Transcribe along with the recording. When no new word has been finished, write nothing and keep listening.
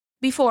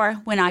Before,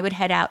 when I would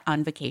head out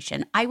on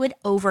vacation, I would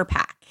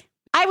overpack.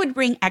 I would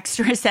bring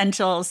extra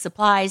essentials,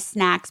 supplies,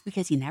 snacks,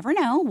 because you never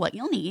know what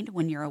you'll need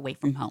when you're away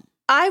from home.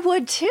 I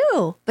would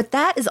too, but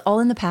that is all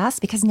in the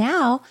past because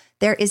now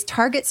there is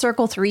Target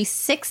Circle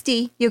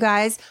 360, you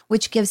guys,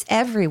 which gives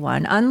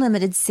everyone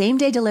unlimited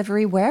same-day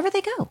delivery wherever they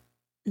go.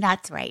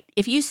 That's right.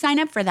 If you sign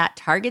up for that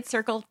Target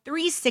Circle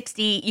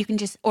 360, you can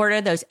just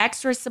order those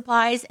extra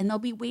supplies and they'll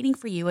be waiting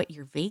for you at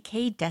your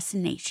vacay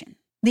destination.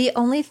 The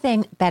only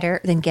thing better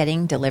than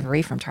getting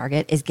delivery from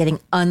Target is getting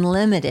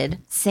unlimited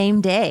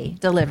same-day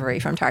delivery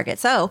from Target.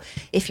 So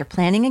if you're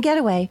planning a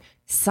getaway,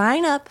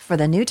 sign up for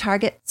the new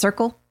Target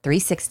Circle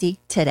 360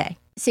 today.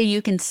 So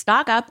you can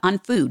stock up on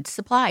food,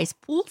 supplies,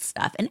 pool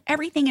stuff, and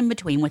everything in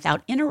between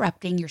without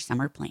interrupting your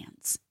summer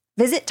plans.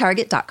 Visit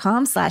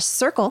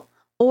target.com/circle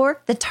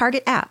or the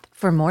Target app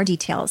for more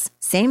details.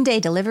 Same-day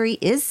delivery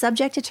is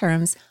subject to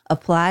terms,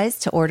 applies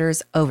to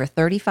orders over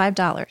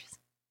 $35.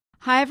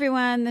 Hi,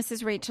 everyone. This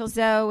is Rachel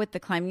Zoe with the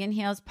Climbing in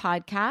Heels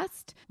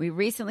podcast. We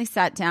recently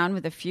sat down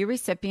with a few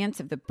recipients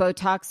of the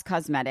Botox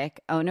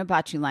Cosmetic,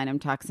 Onabotulinum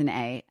Toxin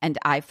A, and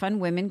iFund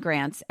Women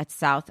grants at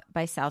South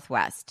by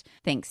Southwest,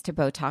 thanks to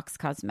Botox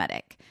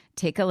Cosmetic.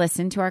 Take a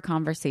listen to our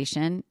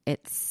conversation.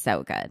 It's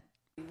so good.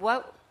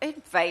 What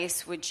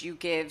advice would you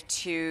give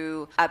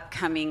to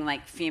upcoming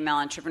female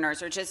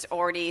entrepreneurs or just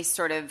already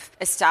sort of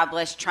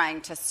established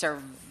trying to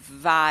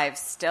survive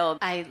still?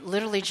 I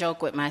literally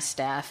joke with my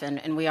staff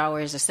and we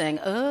always are saying,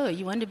 oh,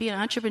 you want to be an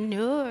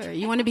entrepreneur?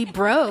 You want to be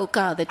broke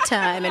all the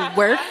time and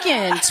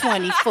working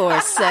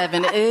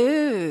 24/7.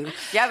 Ooh.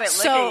 Yeah, but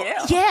look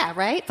at you. Yeah,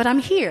 right? But I'm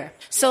here.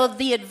 So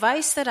the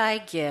advice that I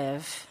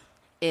give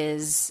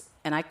is,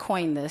 and I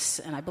coined this,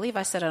 and I believe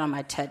I said it on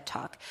my TED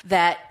Talk,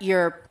 that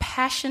your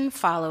passion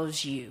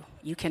follows you.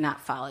 You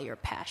cannot follow your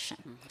passion.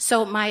 Mm-hmm.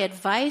 So my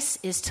advice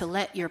is to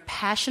let your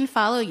passion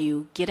follow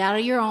you, get out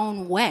of your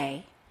own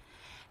way,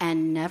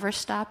 and never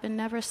stop and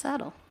never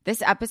settle.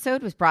 This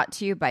episode was brought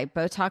to you by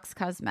Botox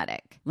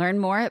Cosmetic. Learn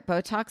more at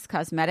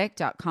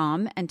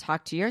BotoxCosmetic.com and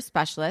talk to your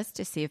specialist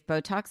to see if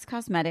Botox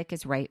Cosmetic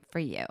is right for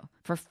you.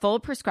 For full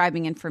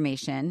prescribing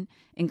information,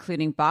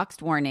 including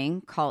boxed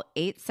warning, call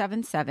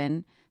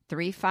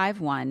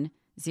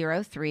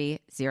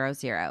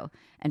 877-351-0300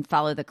 and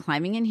follow the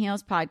Climbing in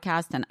Heels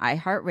podcast on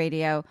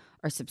iHeartRadio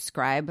or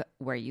subscribe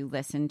where you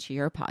listen to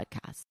your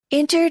podcast.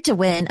 Enter to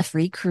win a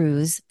free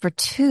cruise for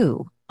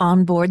two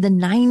on board the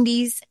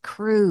 90s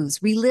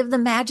cruise. Relive the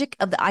magic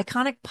of the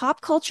iconic pop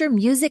culture,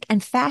 music,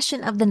 and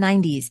fashion of the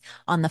 90s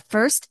on the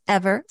first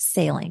ever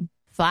sailing.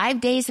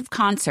 5 days of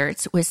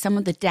concerts with some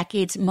of the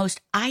decade's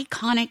most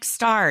iconic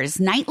stars,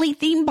 nightly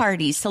theme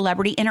parties,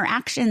 celebrity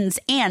interactions,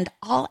 and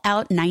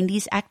all-out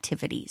 90s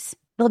activities.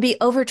 There'll be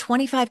over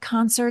 25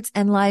 concerts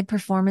and live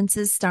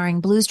performances starring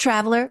Blues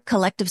Traveler,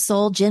 Collective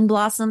Soul, Gin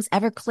Blossoms,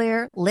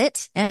 Everclear,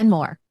 Lit, and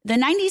more. The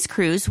 90s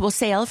cruise will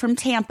sail from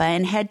Tampa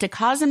and head to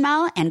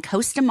Cozumel and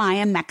Costa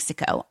Maya,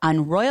 Mexico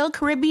on Royal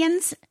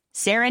Caribbean's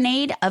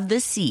Serenade of the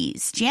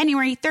Seas,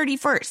 January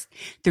 31st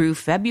through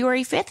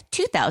February 5th,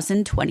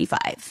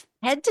 2025.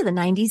 Head to the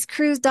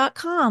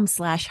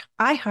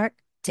 90scruise.com/iHeart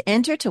to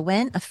enter to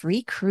win a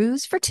free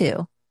cruise for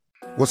two.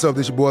 What's up,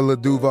 this your boy Lil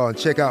Duval, and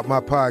check out my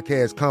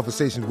podcast,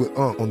 Conversations with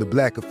Unc, on the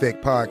Black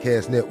Effect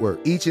Podcast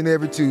Network. Each and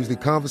every Tuesday,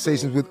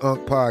 Conversations with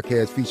Unc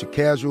podcast feature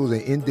casual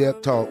and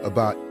in-depth talk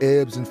about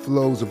ebbs and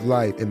flows of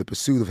life and the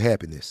pursuit of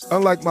happiness.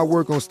 Unlike my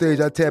work on stage,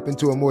 I tap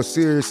into a more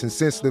serious and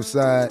sensitive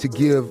side to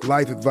give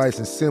life advice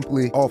and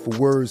simply offer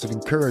words of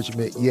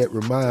encouragement, yet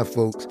remind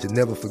folks to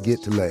never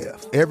forget to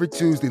laugh. Every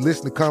Tuesday,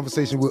 listen to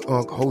Conversations with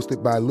Unc,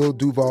 hosted by Lil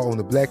Duval on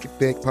the Black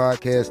Effect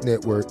Podcast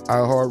Network,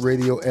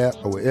 iHeartRadio app,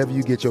 or wherever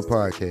you get your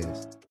podcasts.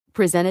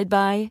 Presented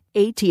by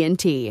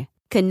AT&T.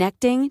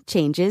 Connecting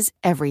changes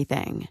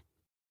everything.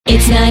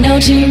 It's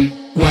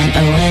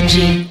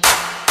 902-10NG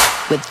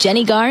with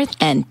Jenny Garth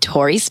and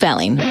Tori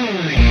Spelling.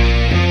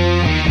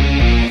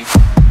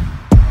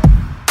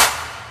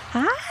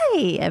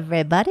 Hi,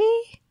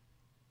 everybody.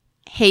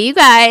 Hey, you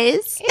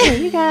guys.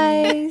 Hey, you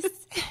guys.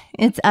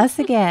 It's us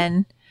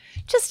again.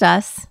 Just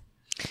us.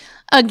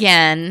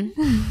 Again.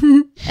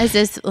 Is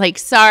this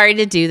sorry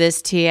to do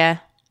this to you?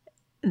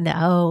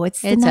 No,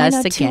 it's the us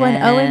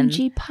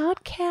 90210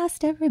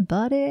 podcast,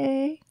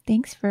 everybody.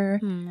 Thanks for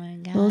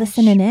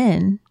listening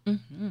in.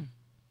 Mm-hmm.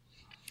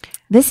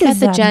 This is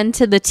the Jen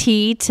to the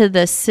T to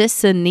the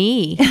sis and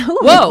knee.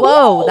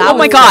 Whoa. Oh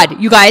my God,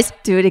 you guys.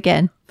 Do it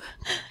again.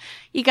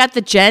 You got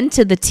the Jen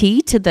to the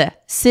T to the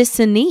sis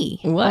and knee.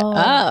 What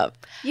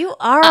up? You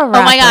are a rapper.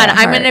 Oh my God,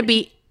 I'm gonna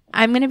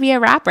be a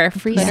rapper.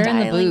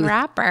 Freestyling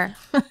rapper.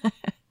 I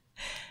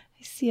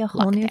see a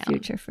whole new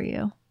future for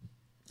you.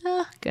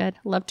 Oh, good.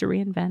 Love to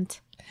reinvent.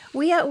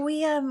 We have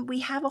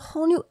a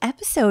whole new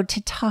episode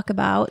to talk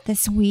about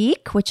this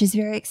week, which is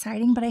very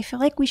exciting. But I feel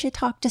like we should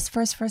talk just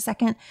first for a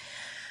second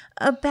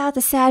about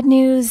the sad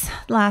news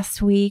last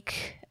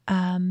week.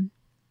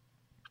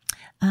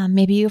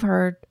 Maybe you've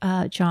heard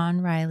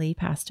John Riley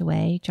passed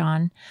away.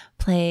 John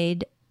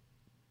played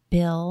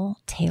Bill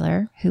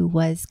Taylor, who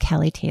was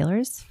Kelly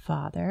Taylor's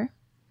father.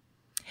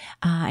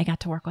 I got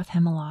to work with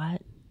him a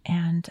lot,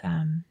 and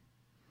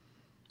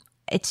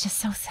it's just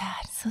so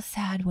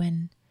sad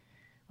when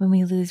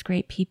we lose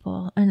great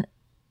people. And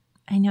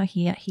I know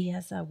he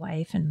has a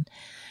wife and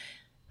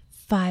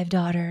 5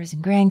 daughters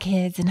and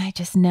grandkids, and I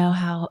just know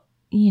how,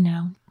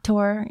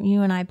 Tor,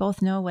 you and I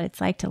both know what it's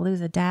like to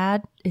lose a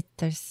dad.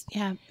 There's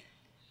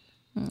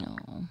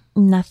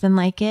nothing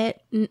like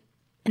it.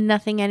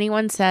 Nothing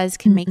anyone says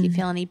can make you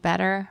feel any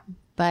better.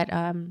 But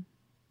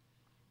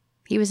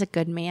he was a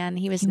good man.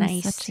 He was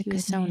nice. He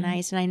was so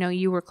nice. And I know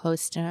you were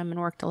close to him and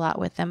worked a lot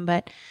with him,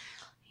 but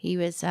he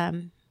was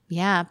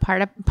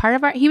part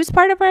of our, he was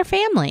part of our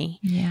family.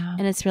 Yeah.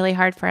 And it's really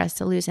hard for us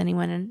to lose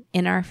anyone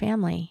in our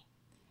family.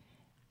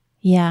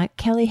 Yeah.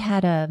 Kelly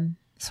had a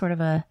sort of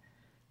a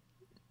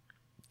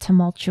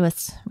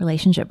tumultuous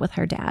relationship with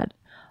her dad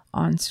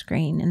on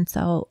screen. And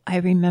so I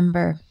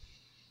remember,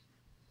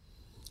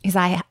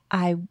 because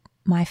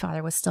my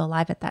father was still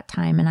alive at that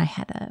time, and I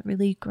had a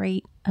really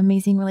great,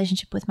 amazing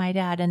relationship with my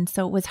dad. And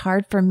so it was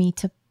hard for me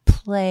to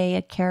play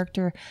a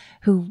character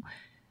who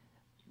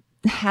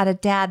had a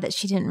dad that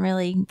she didn't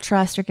really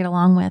trust or get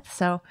along with.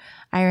 So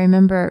I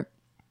remember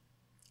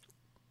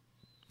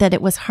that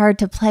it was hard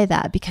to play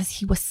that because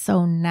he was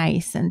so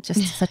nice and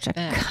just such a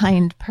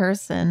kind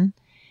person.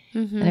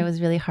 And it was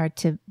really hard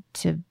to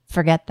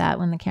forget that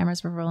when the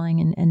cameras were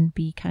rolling and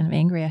be kind of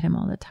angry at him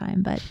all the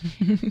time. But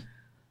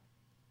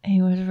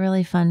he was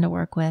really fun to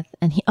work with.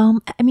 And he,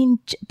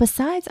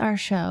 besides our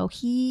show,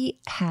 he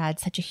had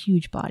such a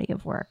huge body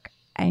of work.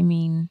 I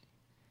mean,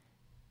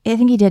 I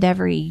think he did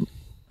every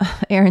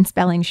Aaron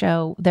Spelling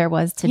show there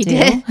was to do.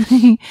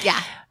 Did.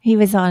 Yeah. He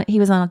was on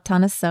a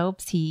ton of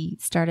soaps. He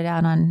started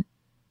out on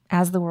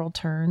As the World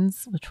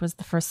Turns, which was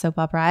the first soap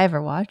opera I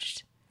ever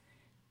watched.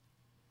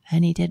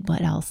 And he did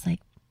what else?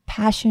 Like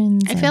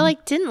Passions. I feel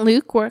like, didn't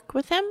Luke work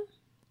with him?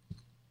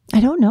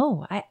 I don't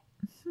know. I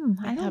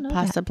don't know.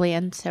 Possibly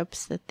in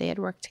soaps that they had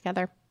worked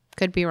together.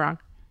 Could be wrong.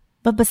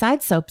 But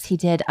besides soaps, he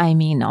did,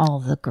 all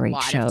the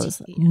great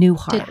shows.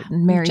 Newhart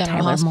and Mary General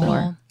Tyler Hospital.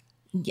 Moore.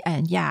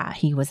 And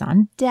he was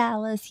on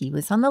Dallas. He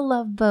was on The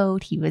Love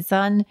Boat. He was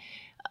on,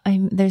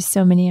 there's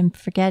so many I'm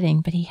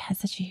forgetting, but he has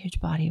such a huge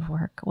body of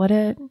work. What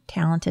a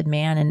talented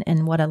man,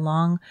 and what a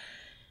long,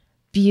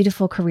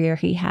 beautiful career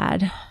he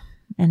had.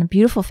 And a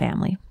beautiful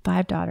family,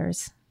 5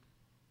 daughters.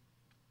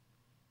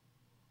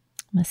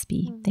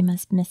 They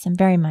must miss him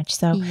very much.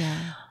 So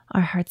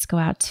our hearts go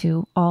out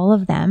to all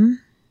of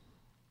them.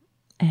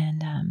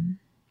 And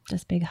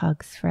just big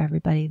hugs for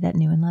everybody that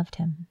knew and loved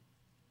him.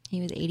 He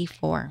was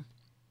 84.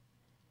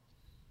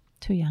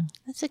 Too young.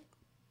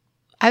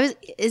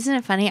 Isn't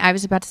it funny? I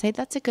was about to say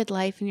that's a good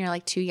life and you're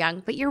like too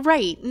young, but you're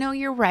right. No,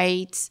 you're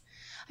right.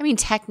 I mean,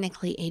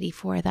 technically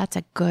 84, that's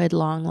a good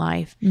long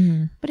life,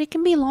 but it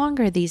can be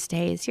longer these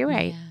days. You're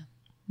right.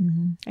 Yeah.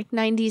 Like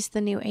 90's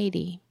the new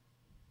 80.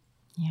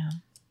 Yeah.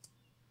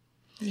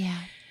 Yeah.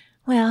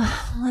 Well,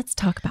 let's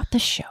talk about the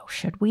show,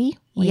 should we?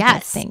 What do you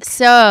Yes. think?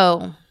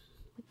 So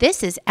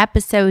this is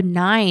episode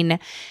 9,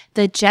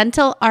 The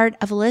Gentle Art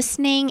of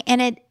Listening, and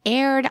it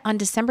aired on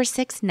December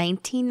 6,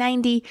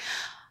 1990.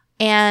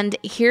 And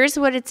here's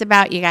what it's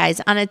about, you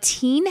guys. On a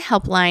teen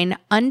helpline,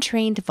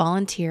 untrained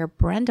volunteer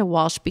Brenda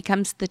Walsh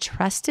becomes the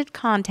trusted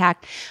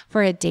contact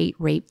for a date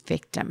rape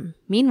victim.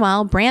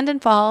 Meanwhile, Brandon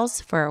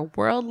falls for a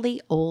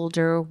worldly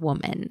older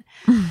woman.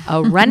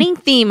 A running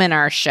theme in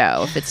our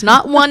show. If it's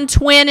not one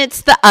twin,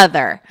 it's the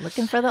other.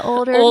 Looking for the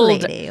older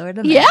lady or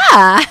the man.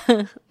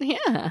 Yeah.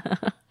 Yeah.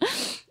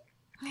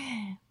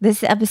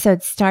 This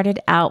episode started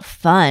out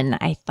fun,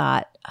 I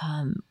thought,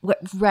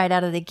 right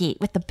out of the gate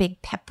with the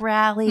big pep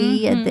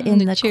rally in the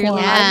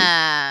quad.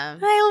 Yeah.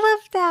 I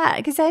love that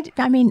because I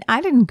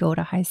didn't go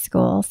to high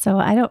school, so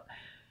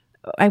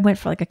I went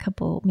for like a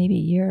couple, maybe a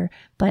year,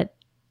 but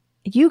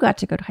you got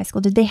to go to high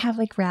school. Did they have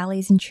like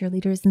rallies and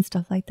cheerleaders and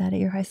stuff like that at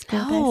your high school?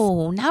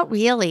 No, not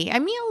really. I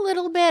mean, a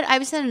little bit. I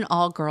was in an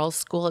all-girls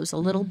school. It was a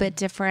little bit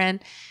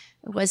different.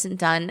 It wasn't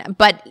done,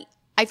 but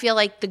I feel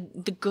like the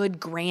good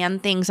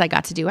grand things I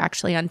got to do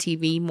actually on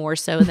TV more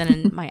so than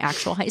in my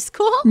actual high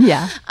school.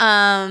 Yeah.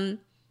 But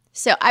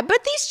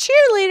these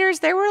cheerleaders,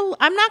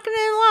 I'm not going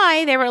to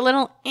lie, they were a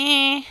little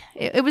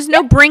It was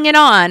no bring it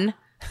on.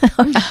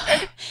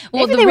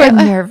 Well, they were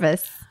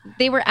nervous.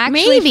 They were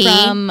actually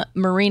from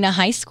Marina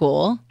High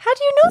School. How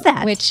do you know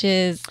that? Which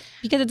is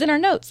because it's in our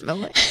notes.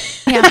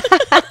 Yeah.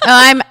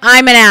 I'm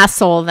an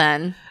asshole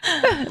then.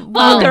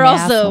 Well, they're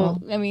also,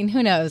 asshole. I mean,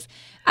 who knows?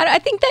 I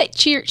think that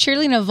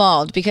cheerleading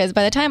evolved because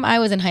by the time I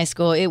was in high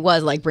school, it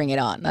was like Bring It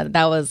On.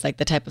 That was like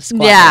the type of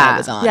squad that I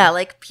was on. Yeah,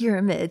 like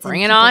pyramids.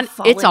 Bring it on.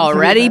 It's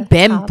already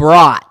been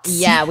brought.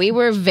 Yeah, we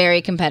were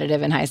very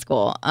competitive in high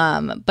school.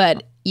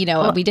 But,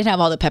 we did have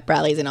all the pep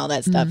rallies and all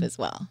that stuff as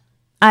well.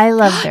 I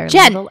love their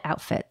Jen, little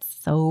outfits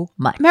so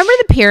much. Remember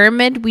the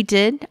pyramid we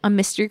did on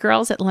Mystery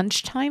Girls at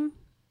lunchtime?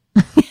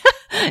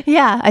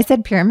 Yeah, I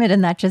said pyramid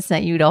and that just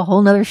sent you to a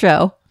whole nother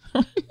show.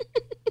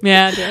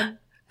 Yeah, I did.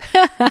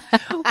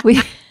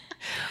 We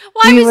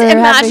I was were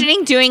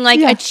imagining doing like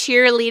a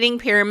cheerleading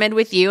pyramid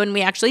with you, and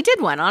we actually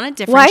did one on a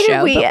different Why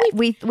show.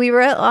 did we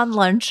were on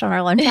lunch on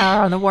our lunch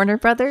hour on the Warner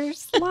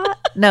Brothers lot?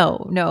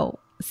 No,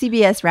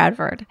 CBS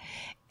Radford.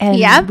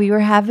 and we were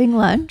having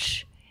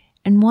lunch.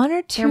 And one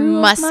or two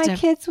of my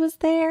kids was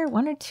there.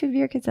 One or two of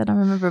your kids, I don't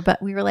remember.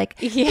 But we were like,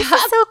 this is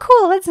so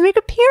cool. Let's make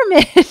a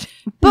pyramid.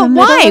 But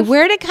why?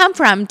 Where did it come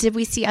from? Did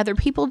we see other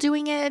people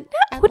doing it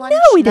at lunch? No,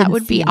 we didn't. That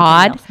would see be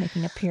odd. Else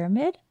making a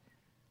pyramid.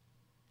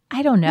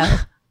 I don't know.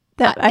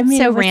 It's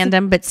so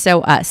random, but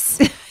so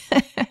us.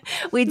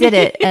 We did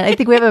it. And I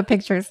think we have a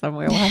picture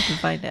somewhere. We'll have to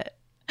find it.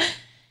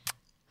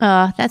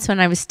 That's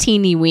when I was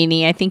teeny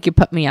weeny. I think you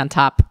put me on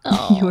top.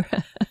 Oh.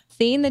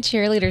 Seeing the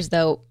cheerleaders,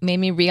 though, made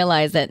me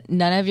realize that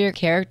none of your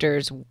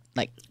characters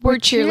were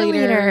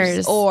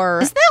cheerleaders.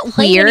 Or isn't that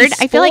weird?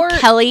 I feel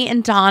like Kelly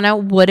and Donna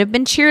would have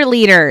been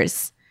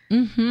cheerleaders.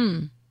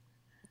 Mm-hmm.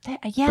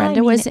 Yeah,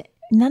 Brenda was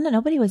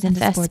nobody was into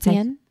sports.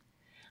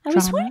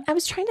 I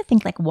was trying to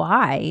think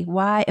why.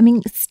 Why? I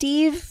mean,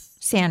 Steve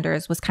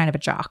Sanders was kind of a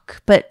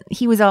jock, but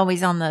he was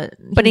always on the.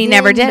 But he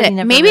never did it.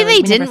 Maybe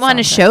they didn't want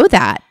to show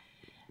that.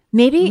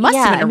 Maybe must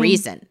have been a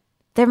reason.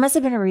 There must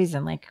have been a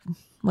reason.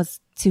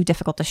 Was too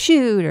difficult to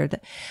shoot, or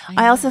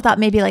I also thought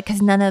maybe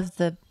because none of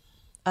the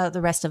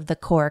rest of the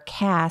core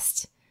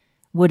cast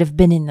would have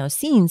been in those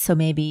scenes, so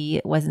maybe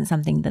it wasn't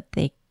something that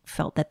they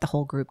felt that the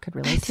whole group could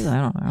relate to. I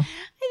don't know.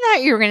 I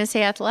thought you were going to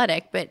say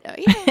athletic, but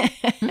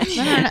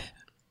it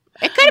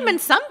could have been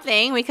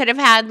something. We could have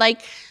had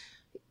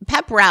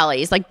pep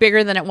rallies,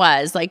 bigger than it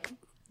was,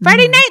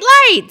 Friday Night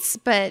Lights,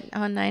 but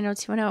on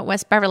 90210 at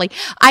West Beverly.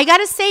 I got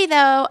to say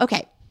though,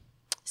 okay.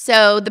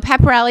 So the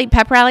pep rally,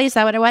 is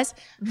that what it was?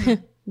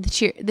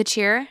 The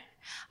cheer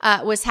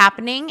was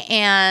happening,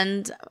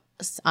 and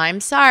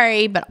I'm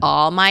sorry, but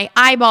all my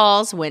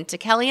eyeballs went to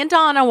Kelly and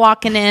Donna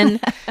walking in.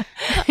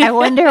 I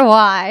wonder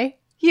why.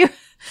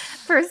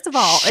 First of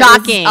all,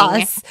 shocking. It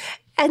was us.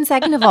 And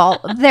second of all,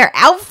 their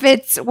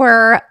outfits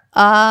were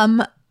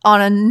on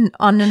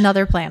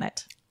another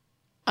planet,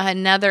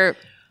 another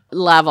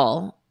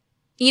level.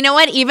 You know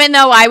what? Even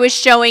though I was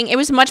showing, it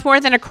was much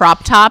more than a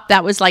crop top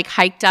that was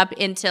hiked up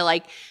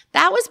into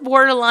that was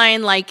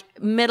borderline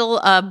middle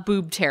of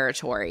boob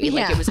territory.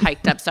 It was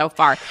hiked up so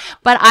far.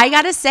 But I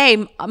got to say,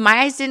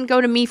 my eyes didn't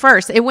go to me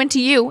first. It went to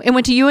you. It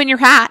went to you and your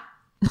hat.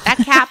 That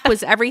cap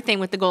was everything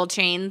with the gold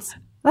chains.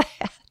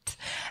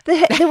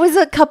 There was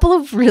a couple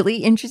of really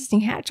interesting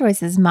hat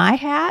choices. My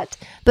hat,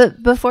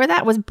 but before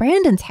that was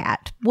Brandon's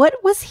hat.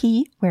 What was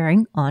he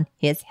wearing on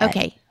his head?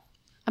 Okay.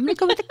 I'm going to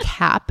go with the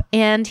cap.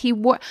 And he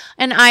wore,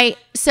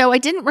 so I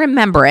didn't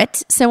remember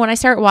it. So when I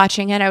started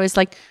watching it, I was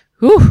like,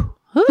 ooh,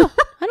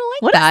 I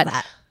don't like that. Is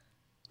that?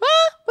 Well,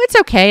 it's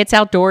okay. It's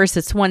outdoors.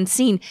 It's one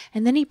scene.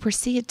 And then he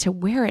proceeded to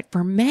wear it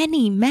for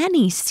many,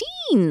 many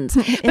scenes.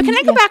 But can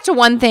I go back to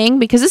one thing?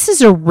 Because this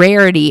is a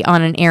rarity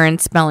on an Aaron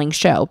Spelling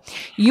show.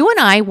 You and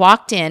I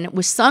walked in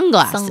with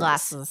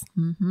sunglasses.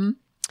 Mm-hmm.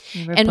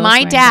 And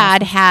my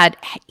dad had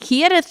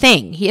a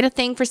thing. He had a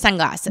thing for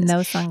sunglasses.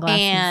 No sunglasses.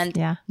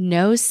 And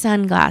no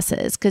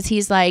sunglasses. Because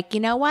he's like, you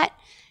know what?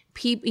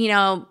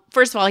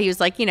 First of all, he was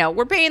like,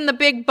 we're paying the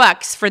big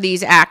bucks for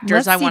these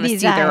actors. I want to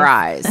see their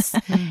eyes.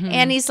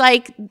 And he's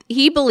like,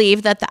 he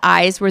believed that the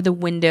eyes were the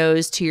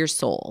windows to your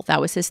soul.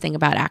 That was his thing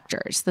about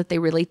actors, that they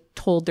really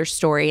told their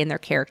story and their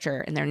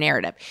character and their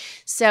narrative.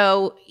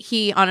 So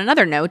he, on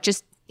another note,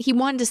 he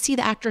wanted to see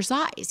the actor's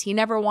eyes. He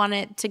never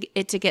wanted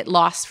it to get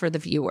lost for the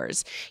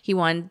viewers. He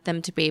wanted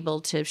them to be able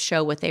to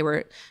show what they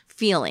were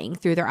feeling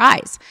through their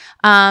eyes.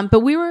 But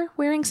we were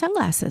wearing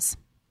sunglasses.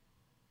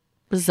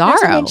 Bizarro. Not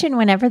to mention,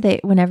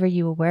 whenever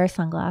you wear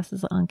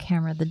sunglasses on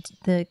camera,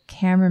 the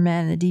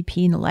cameraman, the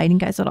DP, and the lighting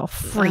guys would all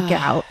freak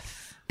out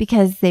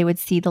because they would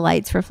see the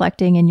lights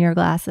reflecting in your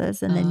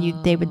glasses, and then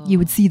you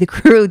would see the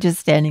crew just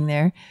standing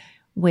there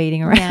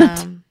waiting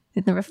around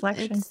in the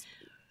reflection.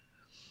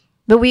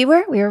 But we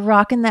were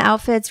rocking the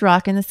outfits,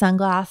 rocking the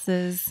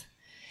sunglasses.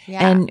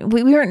 Yeah. And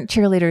we weren't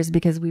cheerleaders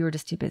because we were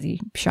just too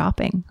busy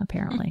shopping,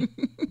 apparently.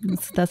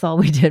 That's all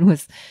we did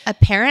was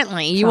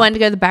apparently. You wanted to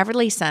go to the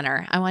Beverly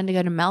Center. I wanted to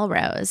go to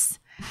Melrose.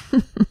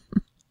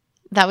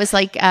 That was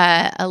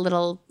a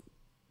little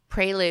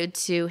prelude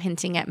to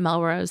hinting at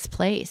Melrose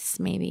Place,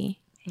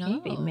 maybe.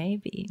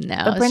 Maybe.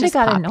 No, but Brenda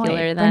got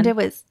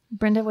annoyed.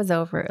 Brenda was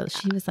over it.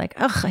 She was like,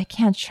 "Ugh, I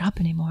can't shop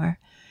anymore.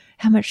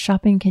 How much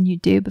shopping can you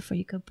do before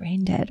you go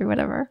brain dead or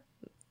whatever?"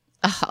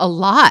 A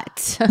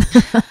lot.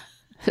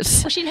 Well,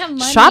 she didn't have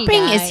money,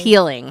 shopping guys. is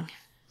healing.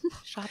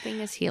 Shopping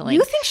is healing.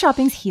 You think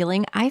shopping's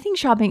healing? I think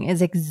shopping is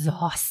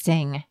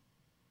exhausting.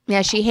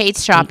 Yeah, she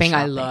hates shopping.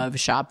 I love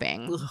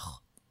shopping. Ugh.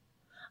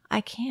 I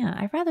can't.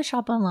 I'd rather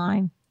shop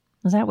online.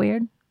 Was that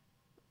weird?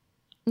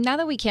 Now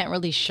that we can't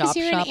really shop,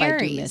 you're an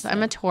Aries.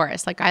 I'm a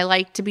Taurus. I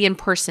like to be in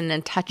person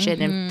and touch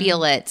it and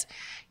feel it.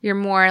 You're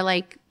more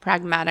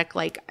pragmatic.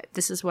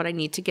 This is what I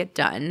need to get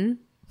done.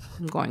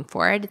 I'm going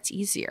for it. It's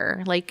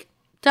easier.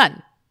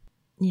 Done.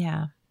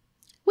 Yeah.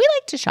 We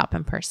like to shop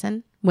in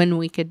person when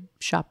we could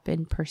shop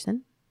in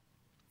person.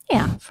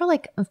 Yeah, for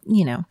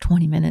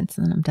 20 minutes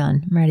and then I'm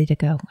done. I'm ready to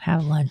go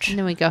have lunch. And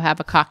then we go have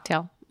a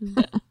cocktail.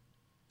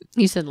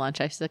 You said lunch,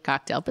 I said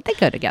cocktail, but they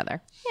go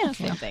together. Yeah,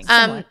 same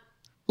thing.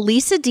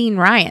 Lisa Dean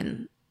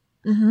Ryan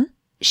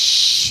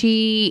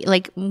she,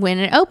 like, when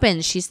it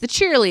opens, she's the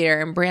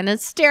cheerleader and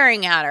Brandon's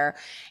staring at her.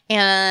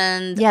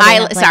 And Yeah, they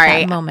have, like,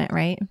 that moment,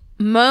 right?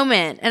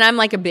 And I'm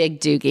like a big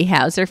Doogie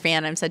Howser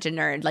fan. I'm such a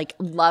nerd. Like,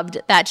 loved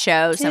that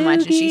show so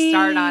much, and she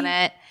starred on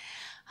it.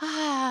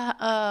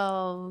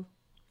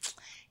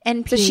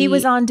 And so she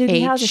was on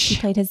Doogie Howser. She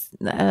played his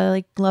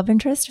like love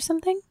interest or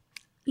something.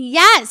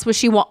 Yes, was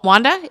she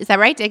Wanda? Is that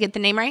right? Did I get the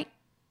name right?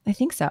 I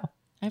think so.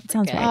 It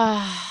sounds right.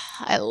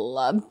 I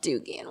love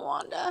Doogie and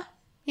Wanda.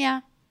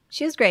 Yeah,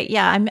 she was great.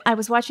 Yeah, I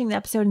was watching the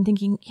episode and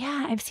thinking,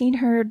 yeah, I've seen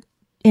her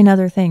in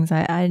other things.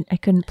 I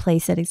couldn't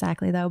place it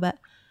exactly though, but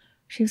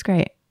she was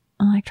great.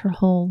 I liked her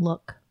whole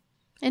look.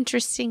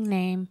 Interesting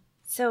name.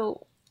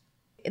 So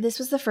this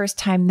was the first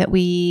time that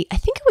I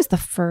think it was the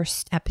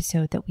first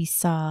episode that we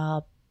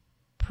saw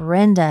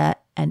Brenda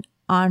and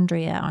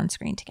Andrea on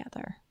screen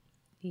together.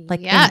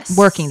 Like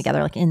working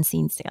together, like in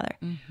scenes together.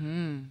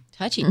 Mm-hmm.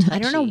 Touchy. I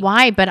don't know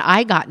why, but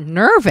I got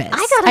nervous.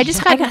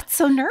 I got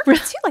so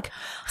nervous too. Like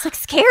I was like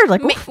scared.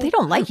 Like they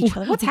don't like each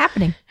other. What's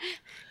happening?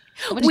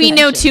 We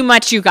know too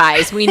much, you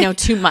guys. We know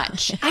too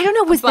much. I don't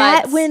know. Was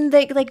that when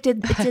they like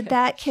did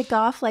that kick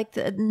off? Like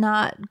they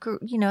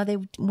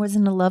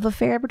wasn't a love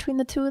affair between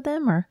the two of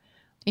them, or are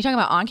you talking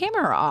about on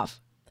camera or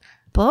off?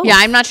 Both. Yeah,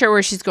 I'm not sure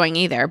where she's going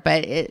either,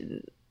 but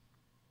it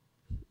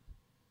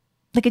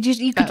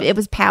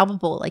was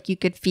palpable. Like you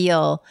could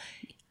feel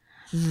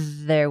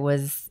there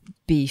was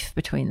beef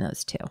between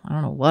those two. I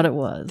don't know what it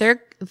was.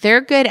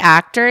 They're good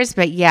actors,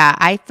 but yeah,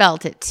 I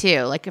felt it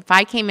too. Like if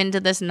I came into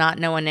this not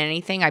knowing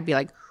anything, I'd be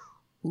like,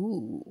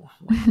 ooh.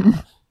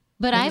 Wow.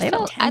 But I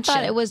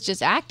thought it was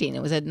just acting.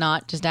 Was it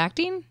not just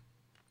acting?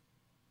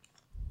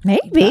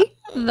 Maybe.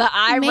 The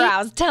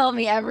eyebrows tell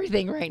me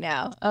everything right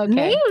now.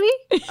 Okay.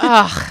 Maybe.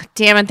 Ugh,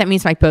 damn it. That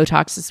means my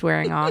Botox is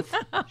wearing off.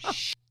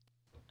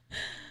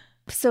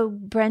 So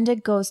Brenda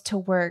goes to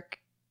work.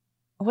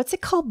 What's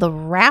it called? The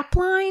Rap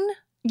Line?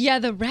 Yeah,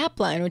 the Rap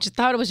Line, which I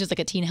thought it was just like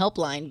a teen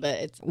helpline, but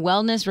it's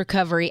Wellness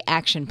Recovery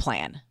Action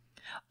Plan.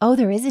 Oh,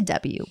 there is a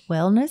W.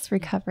 Wellness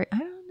Recovery. I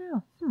don't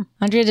know.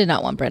 Andrea did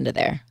not want Brenda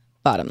there.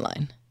 Bottom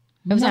line.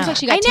 It was almost like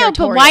she got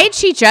but why did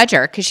she judge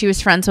her? Because she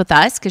was friends with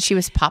us? Because she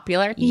was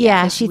popular?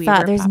 Yeah, she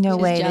thought there's no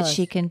way that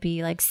she can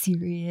be like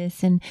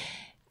serious and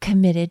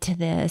committed to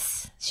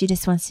this. She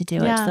just wants to do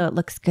it so it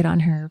looks good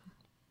on her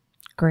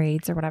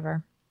grades or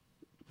whatever.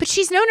 But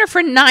she's known her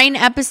for 9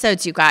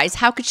 episodes, you guys.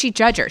 How could she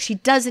judge her? She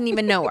doesn't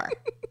even know her.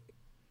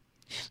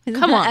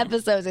 Come on.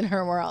 Episodes in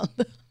her world.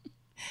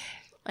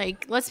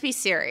 Like, let's be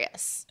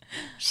serious.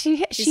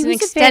 She's an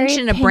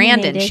extension of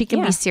Brandon. She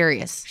can be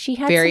serious. She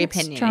had very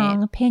some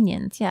strong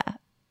opinions, yeah.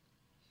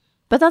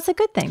 But that's a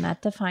good thing.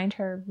 That defined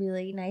her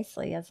really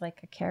nicely as like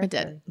a character.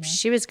 It did.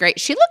 She was great.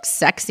 She looked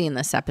sexy in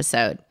this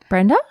episode.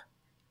 Brenda?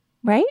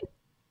 Right?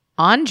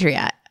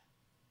 Andrea?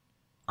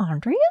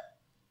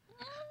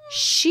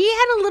 She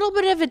had a little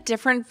bit of a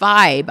different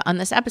vibe on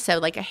this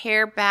episode, like a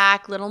hair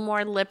back, little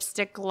more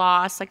lipstick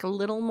gloss, like a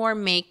little more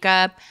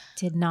makeup.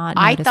 Did not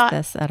notice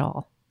this at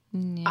all.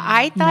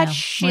 I thought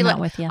we're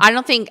not with you.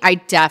 I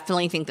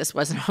definitely think this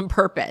wasn't on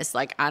purpose.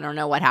 Like, I don't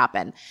know what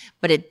happened,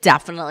 but it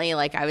definitely,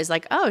 like, I was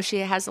like, oh, she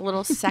has a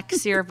little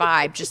sexier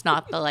vibe, just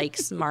not the like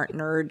smart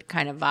nerd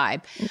kind of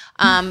vibe.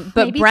 But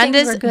maybe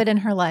Brenda's things were good in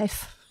her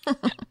life.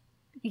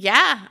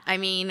 Yeah. I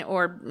mean,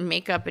 or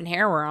makeup and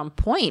hair were on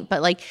point,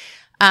 but like,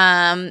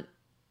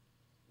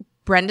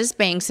 Brenda's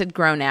bangs had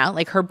grown out.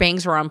 Like her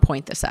bangs were on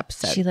point this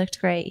episode. She looked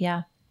great.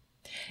 Yeah.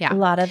 Yeah. A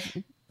lot of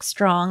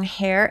strong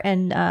hair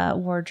and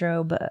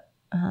wardrobe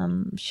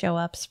show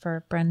ups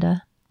for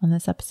Brenda on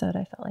this episode,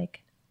 I felt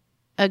like.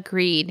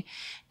 Agreed.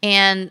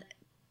 And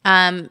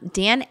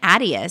Dan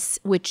Attias,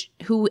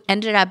 who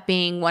ended up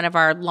being one of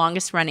our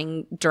longest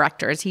running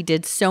directors. He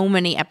did so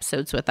many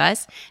episodes with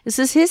us. This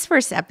is his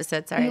first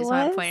episode. Sorry, I just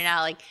want to point it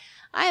out. Like,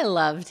 I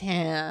loved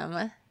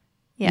him.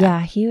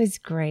 Yeah, he was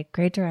great.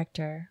 Great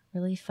director.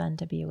 Really fun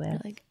to be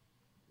with.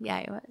 Yeah,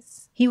 he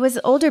was. He was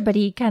older, but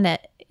he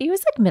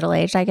was like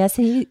middle-aged, I guess.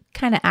 He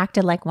kind of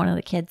acted like one of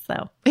the kids,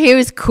 though. He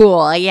was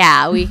cool.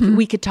 Yeah,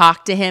 we could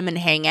talk to him and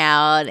hang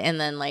out, and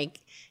then like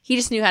he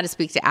just knew how to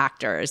speak to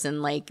actors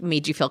and like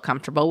made you feel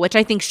comfortable, which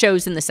I think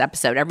shows in this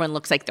episode. Everyone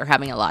looks like they're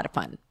having a lot of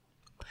fun.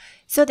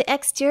 So the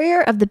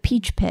exterior of the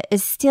Peach Pit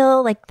is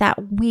still like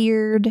that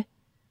weird,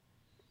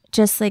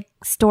 just like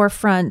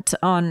storefront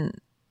on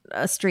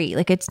a street.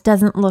 Like it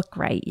doesn't look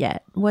right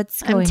yet.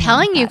 What's going on? I'm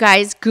telling you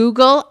guys,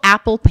 Google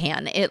Apple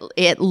Pan.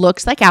 It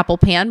looks like Apple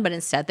Pan, but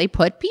instead they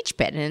put Peach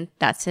Pit, and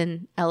that's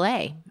in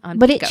LA.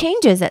 But Pico. It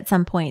changes at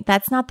some point.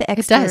 That's not the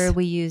exterior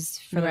we use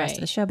for the rest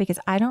of the show, because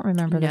I don't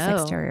remember this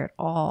exterior at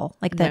all.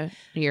 Like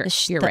you're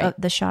right.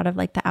 The shot of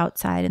like the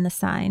outside and the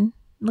sign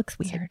looks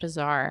weird. It's like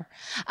bizarre.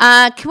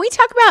 Can we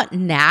talk about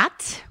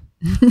Nat?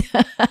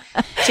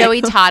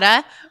 Joey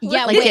Tata,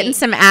 getting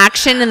some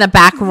action in the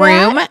back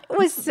room. That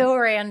was so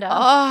random.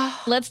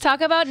 Oh. Let's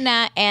talk about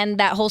Nat and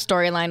that whole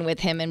storyline with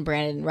him and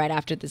Brandon right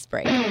after this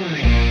break.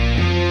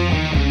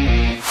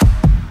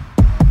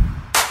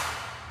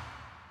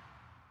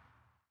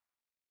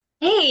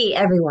 Hey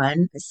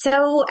everyone.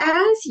 So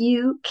as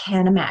you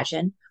can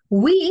imagine,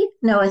 We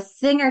know a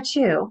thing or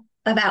two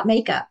about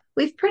makeup.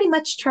 We've pretty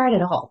much tried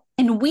it all.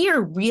 And we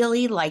are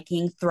really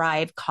liking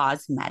Thrive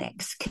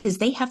Causemetics because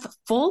they have a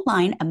full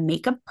line of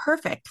makeup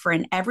perfect for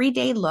an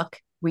everyday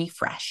look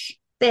refresh.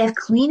 They have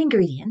clean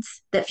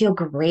ingredients that feel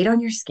great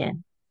on your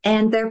skin,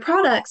 and their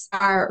products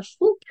are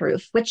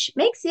foolproof, which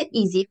makes it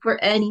easy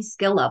for any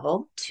skill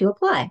level to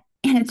apply.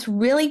 And it's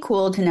really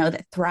cool to know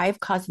that Thrive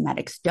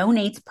Causemetics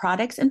donates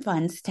products and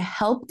funds to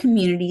help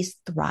communities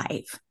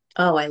thrive.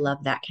 Oh, I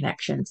love that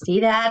connection. See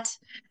that?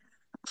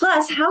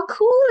 Plus, how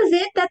cool is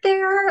it that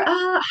their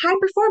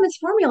high-performance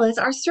formulas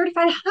are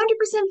certified 100%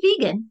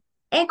 vegan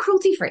and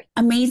cruelty-free?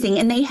 Amazing.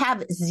 And they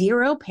have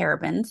 0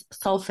 parabens,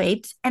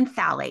 sulfates, and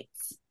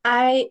phthalates.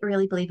 I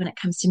really believe when it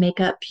comes to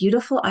makeup,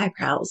 beautiful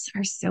eyebrows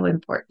are so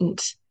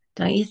important.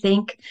 Don't you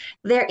think?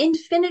 Their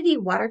Infinity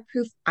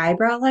Waterproof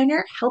Eyebrow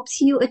Liner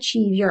helps you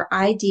achieve your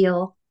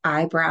ideal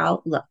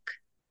eyebrow look.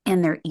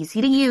 And their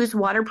easy-to-use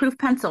waterproof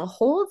pencil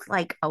holds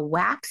like a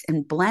wax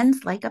and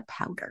blends like a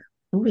powder.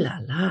 Ooh la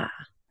la.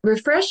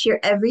 Refresh your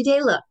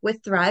everyday look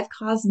with Thrive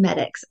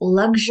Causemetics,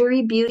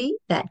 luxury beauty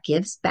that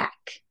gives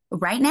back.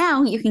 Right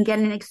now, you can get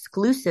an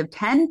exclusive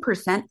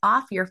 10%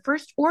 off your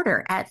first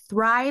order at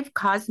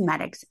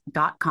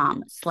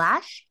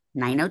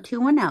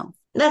thrivecausemetics.com/90210.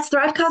 That's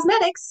Thrive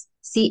Causemetics,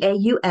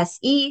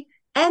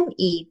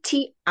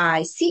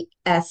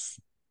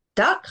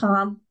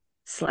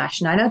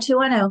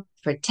 CAUSEMETICS.com/90210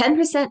 for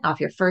 10% off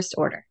your first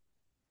order.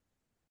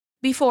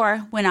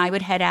 Before, when I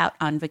would head out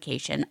on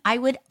vacation, I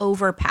would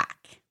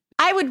overpack.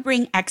 I would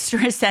bring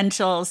extra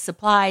essentials,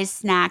 supplies,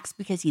 snacks,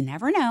 because you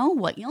never know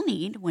what you'll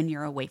need when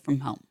you're away from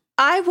home.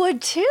 I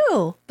would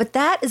too, but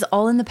that is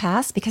all in the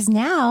past because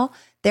now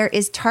there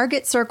is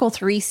Target Circle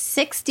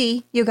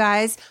 360, you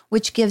guys,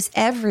 which gives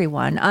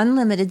everyone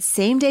unlimited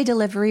same-day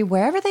delivery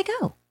wherever they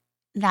go.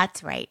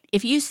 That's right.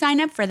 If you sign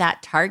up for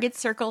that Target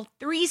Circle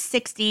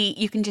 360,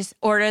 you can just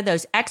order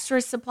those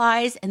extra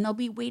supplies and they'll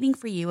be waiting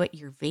for you at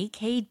your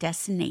vacay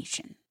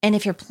destination. And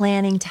if you're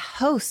planning to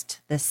host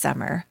this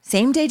summer,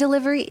 same-day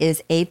delivery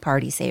is a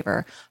party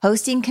saver.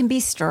 Hosting can be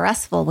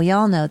stressful. We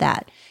all know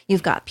that.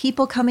 You've got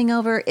people coming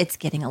over. It's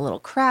getting a little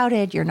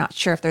crowded. You're not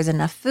sure if there's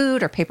enough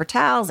food or paper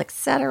towels,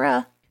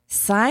 etc.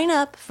 Sign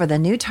up for the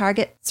new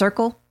Target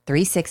Circle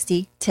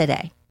 360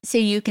 today. So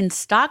you can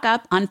stock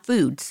up on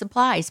food,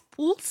 supplies,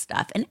 pool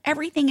stuff, and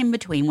everything in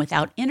between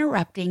without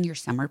interrupting your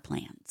summer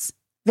plans.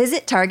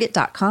 Visit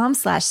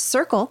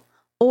target.com/circle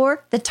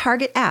or the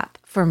Target app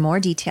for more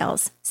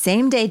details.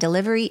 Same-day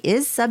delivery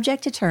is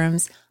subject to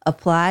terms,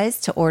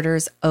 applies to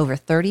orders over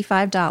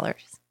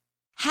 $35.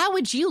 How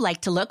would you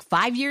like to look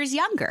 5 years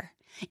younger?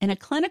 In a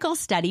clinical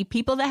study,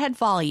 people that had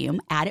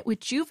volume added with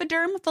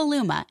Juvederm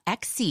Voluma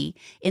XC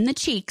in the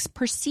cheeks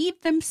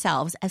perceived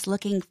themselves as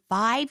looking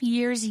 5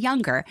 years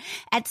younger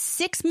at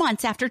 6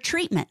 months after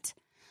treatment.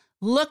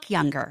 Look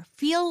younger.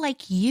 Feel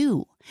like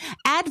you.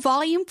 Add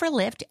volume for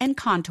lift and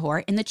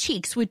contour in the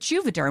cheeks with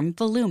Juvederm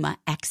Voluma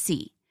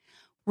XC.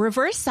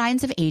 Reverse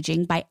signs of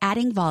aging by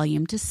adding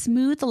volume to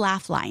smooth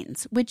laugh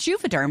lines with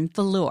Juvederm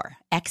Volure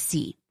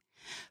XC.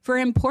 For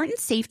important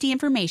safety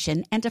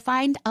information and to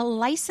find a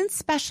licensed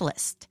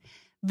specialist,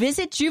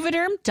 visit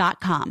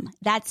Juvederm.com.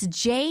 That's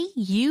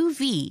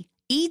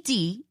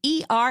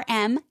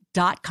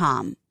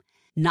JUVEDERM.com.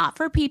 Not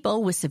for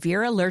people with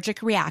severe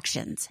allergic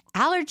reactions,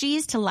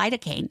 allergies to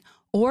lidocaine,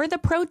 or the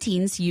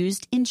proteins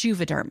used in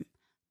Juvederm.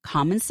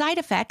 Common side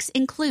effects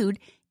include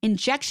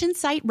injection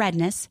site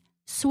redness,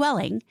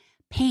 swelling,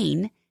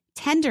 pain,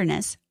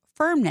 tenderness,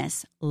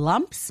 firmness,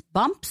 lumps,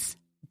 bumps,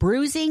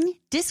 bruising,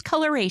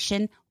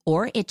 discoloration,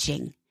 or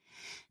itching.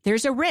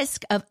 There's a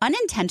risk of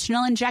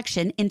unintentional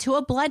injection into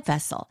a blood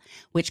vessel,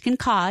 which can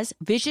cause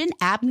vision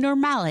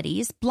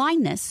abnormalities,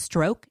 blindness,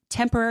 stroke,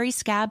 temporary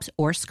scabs,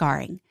 or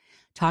scarring.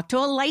 Talk to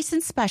a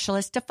licensed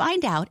specialist to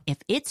find out if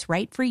it's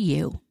right for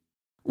you.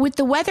 With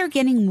the weather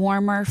getting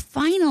warmer,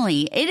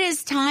 finally, it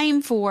is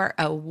time for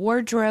a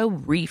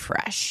wardrobe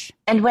refresh.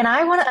 And when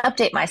I want to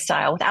update my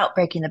style without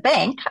breaking the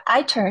bank,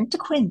 I turn to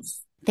Quince.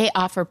 They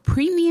offer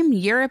premium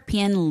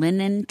European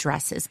linen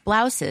dresses,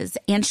 blouses,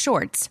 and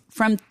shorts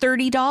from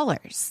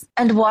 $30.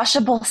 And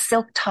washable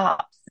silk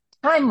tops,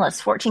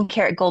 timeless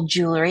 14-karat gold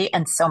jewelry,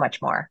 and so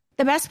much more.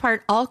 The best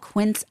part, all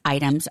Quince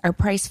items are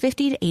priced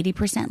 50 to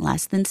 80%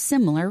 less than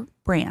similar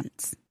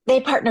brands.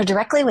 They partner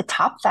directly with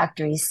top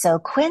factories, so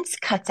Quince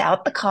cuts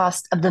out the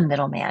cost of the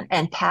middleman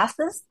and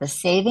passes the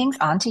savings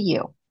on to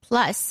you.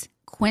 Plus,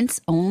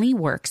 Quince only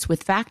works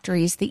with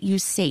factories that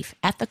use safe,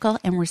 ethical,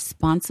 and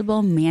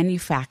responsible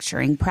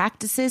manufacturing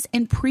practices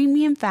and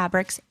premium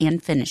fabrics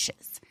and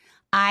finishes.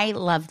 I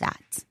love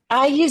that.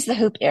 I use the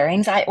hoop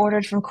earrings I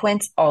ordered from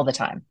Quince all the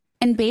time.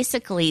 And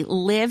basically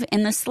live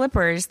in the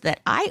slippers that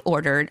I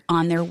ordered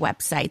on their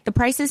website. The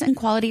prices and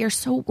quality are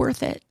so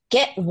worth it.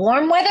 Get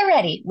warm weather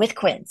ready with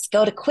Quince.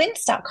 Go to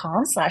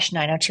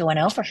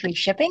quince.com/90210 for free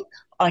shipping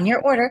on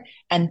your order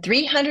and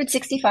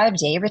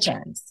 365-day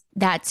returns.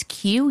 That's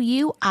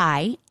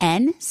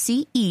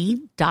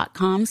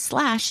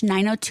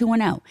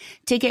QUINCE.com/90210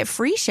 to get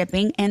free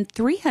shipping and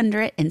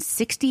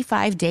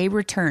 365-day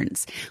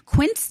returns.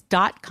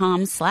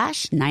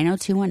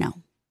 Quince.com/90210.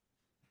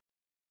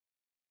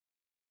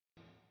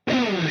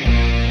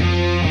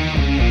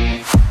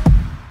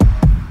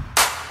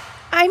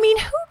 I mean,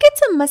 who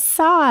gets a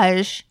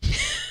massage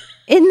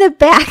in the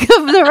back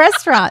of the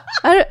restaurant?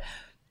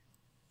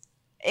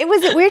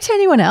 Was it weird to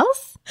anyone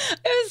else?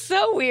 It was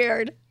so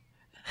weird.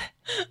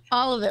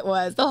 All of it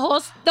was. The whole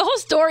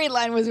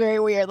storyline was very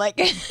weird. Like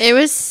it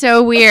was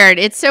so weird.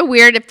 It's so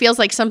weird. It feels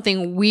like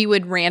something we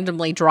would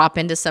randomly drop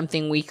into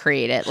something we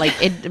created. Like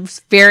it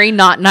was very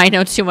not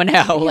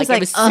 90210. Like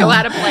it was so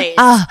out of place.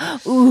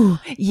 Ooh,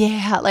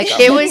 yeah. Like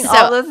it was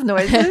all those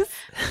noises.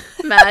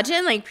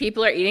 Imagine like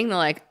people are eating. They're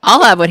like,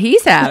 I'll have what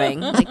he's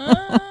having. Like,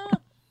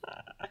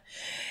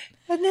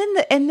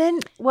 and then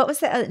what was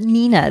that?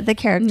 Nina, the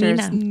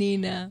characters.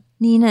 Nina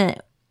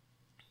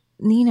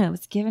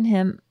was giving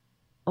him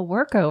a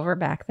workover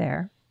back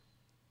there.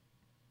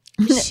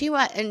 She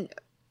was, and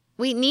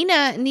wait,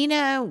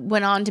 Nina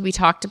went on to be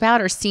talked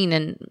about or seen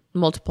in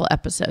multiple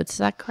episodes. Is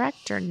that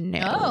correct or no?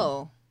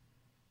 Oh,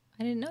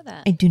 I didn't know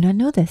that. I do not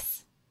know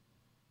this.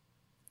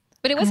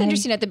 But it was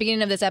interesting at the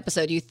beginning of this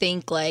episode. You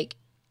think like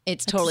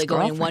it's totally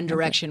going in one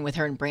direction with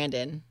her and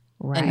Brandon,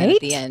 right? And then at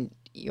the end,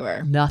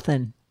 you're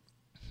nothing.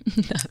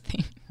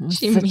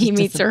 He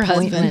meets her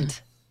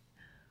husband.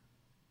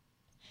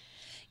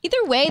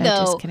 Either way,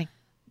 though. Just kidding.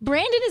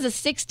 Brandon is a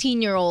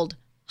 16-year-old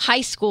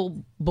high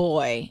school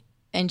boy,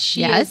 and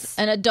she is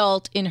an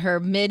adult in her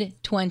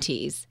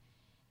mid-20s.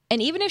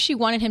 And even if she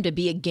wanted him to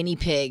be a guinea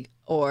pig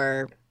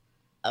or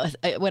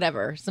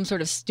whatever, some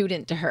sort of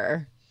student to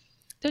her,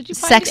 don't you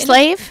find sex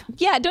slave?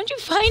 Yeah, don't you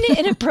find it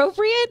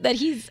inappropriate that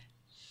he's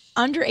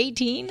under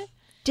 18?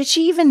 Did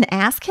she even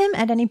ask him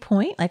at any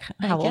point? Like,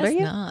 how old are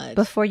you? Not.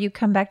 Before you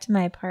come back to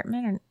my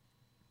apartment? Or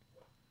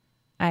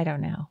I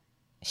don't know.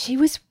 She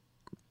was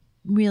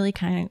really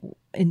kind of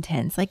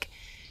intense, like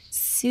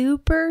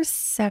super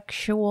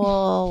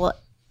sexual,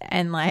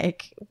 and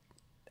like,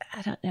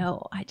 I don't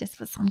know. I just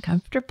was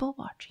uncomfortable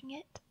watching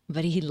it.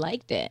 But he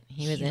liked it.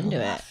 He was into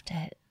loved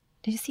it.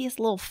 Did you see his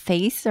little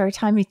face? Every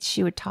time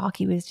she would talk,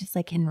 he was just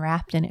like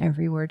enwrapped in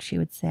every word she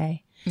would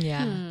say.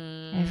 Yeah.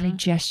 Every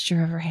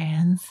gesture of her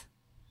hands.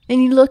 And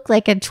he looked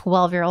like a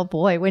 12-year-old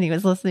boy when he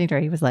was listening to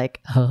her. He was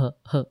like, huh,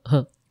 huh,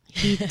 huh.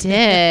 He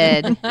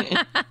did.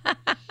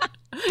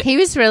 He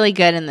was really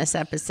good in this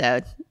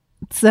episode.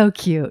 So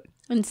cute.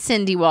 And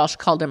Cindy Walsh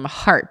called him a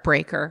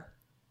heartbreaker.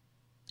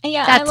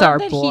 Yeah, that's our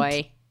boy.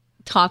 He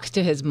talks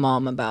to his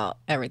mom about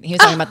everything. He was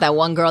talking about that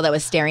one girl that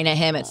was staring at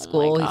him at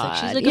school. He's like,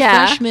 she's like a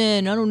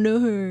freshman. I don't know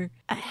her.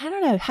 I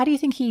don't know. How do you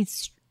think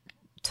he's,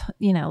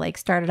 like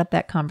started up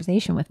that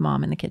conversation with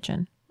mom in the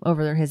kitchen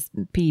over his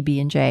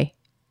PB&J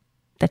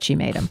that she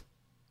made him?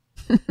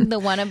 The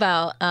one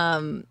about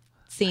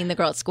seeing the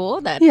girl at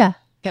school that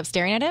kept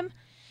staring at him?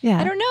 Yeah.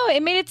 I don't know.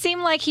 It made it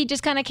seem like he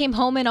just kind of came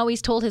home and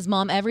always told his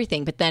mom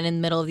everything. But then in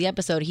the middle of the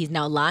episode, he's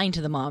now lying to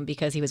the mom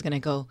because he was going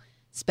to go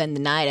spend the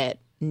night at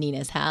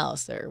Nina's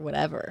house or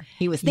whatever.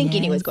 He was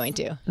thinking he was going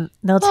to.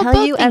 They'll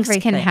tell you things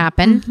everything. Can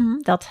happen. Mm-hmm.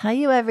 They'll tell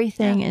you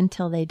everything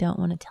until they don't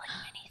want to tell you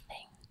anything.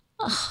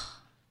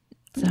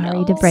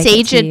 Sorry to break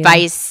Sage it to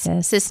advice, you,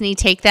 Sisney.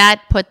 Take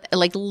that,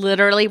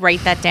 literally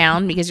write that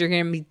down because you're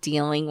going to be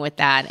dealing with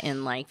that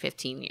in like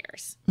 15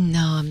 years.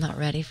 No, I'm not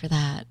ready for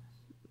that.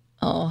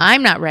 Oh,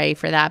 I'm not ready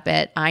for that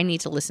bit. I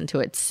need to listen to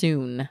it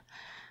soon.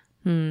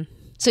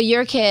 So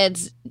your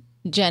kids,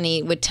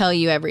 Jenny, would tell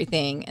you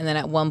everything, and then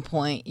at one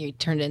point you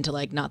turned into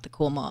like not the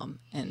cool mom.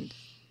 And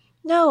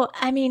no,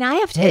 I mean I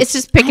have to. It's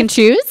just pick and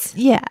choose.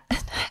 Yeah,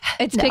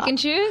 it's pick and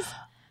choose.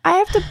 I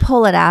have to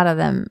pull it out of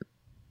them,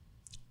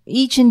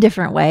 each in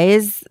different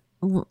ways.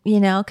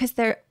 Because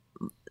they're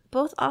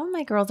both. All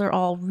my girls are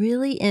all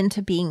really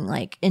into being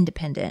like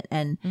independent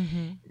and.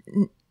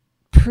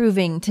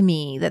 Proving to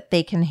me that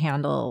they can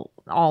handle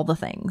all the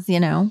things,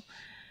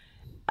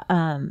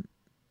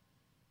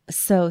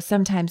 So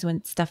sometimes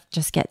when stuff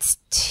just gets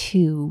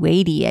too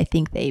weighty, I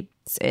think it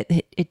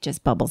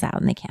just bubbles out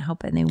and they can't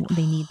help it. And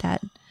they need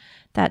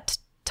that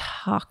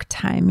talk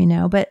time,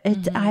 But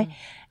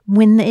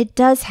when it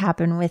does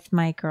happen with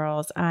my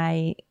girls,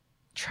 I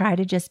try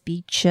to just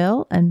be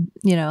chill and,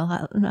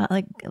 not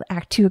like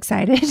act too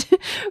excited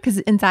because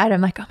inside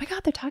I'm like, oh my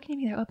God, they're talking to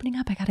me. They're opening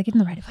up. I got to give them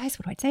the right advice.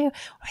 What do I say? What do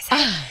I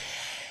say?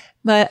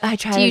 But I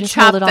try to just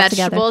hold it all together. Do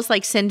you chop vegetables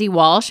like Cindy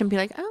Walsh and be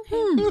like,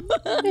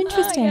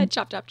 interesting. Yeah,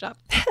 chop.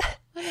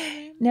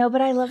 No,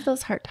 but I love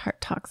those heart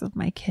talks with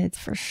my kids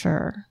for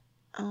sure.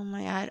 Oh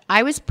my God.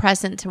 I was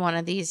present to one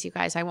of these, you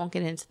guys. I won't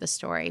get into the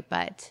story,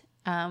 but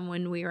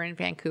when we were in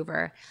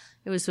Vancouver,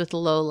 it was with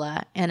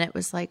Lola and it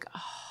was like,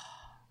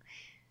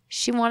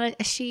 she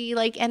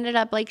ended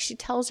up like, she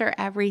tells her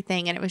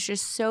everything. And it was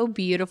just so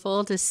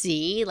beautiful to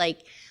see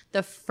like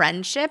the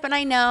friendship. And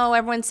I know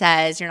everyone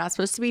says you're not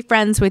supposed to be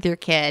friends with your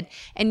kid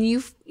and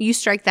you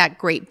strike that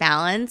great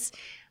balance.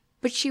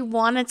 but she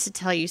wanted to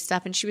tell you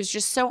stuff, and she was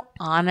just so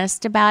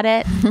honest about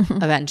it.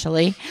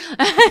 Eventually,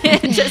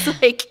 just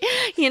like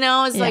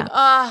it's like,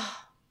 oh,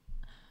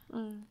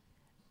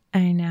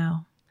 I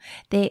know.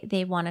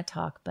 They want to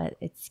talk, but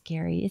it's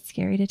scary. It's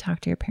scary to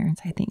talk to your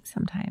parents, I think,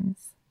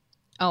 sometimes.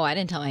 Oh, I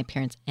didn't tell my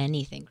parents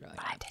anything growing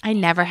up. I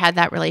never had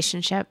that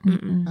relationship.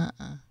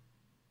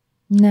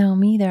 No,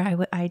 me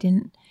either. I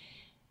didn't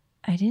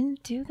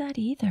do that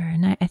either.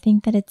 And I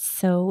think that it's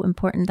so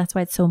important. That's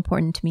why it's so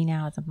important to me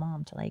now as a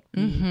mom to like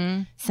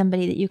be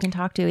somebody that you can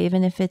talk to,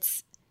 even if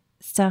it's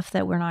stuff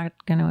that we're not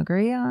going to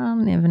agree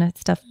on, even if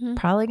it's stuff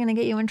probably going to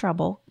get you in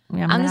trouble.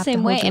 I'm the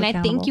same way. And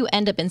I think you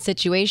end up in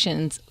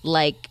situations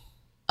like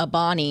a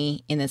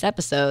Bonnie in this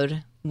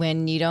episode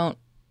when you don't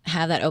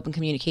have that open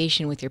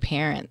communication with your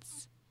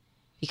parents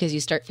because you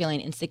start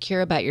feeling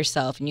insecure about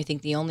yourself and you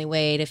think the only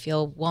way to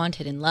feel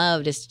wanted and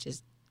loved is to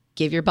just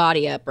give your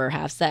body up or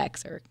have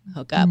sex or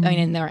hook up. I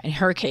mean, in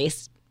her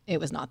case, it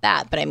was not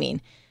that. But I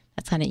mean,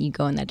 that's kind of, you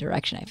go in that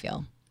direction, I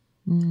feel.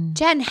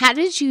 Jen, how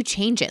did you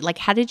change it? Like,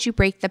 how did you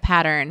break the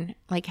pattern?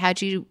 Like, how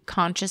did you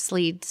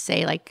consciously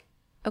say, like,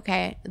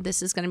 okay,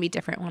 this is going to be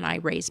different when I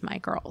raise my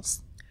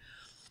girls?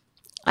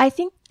 I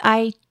think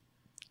I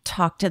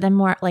talk to them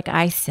more. Like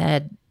I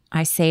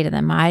say to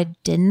them, I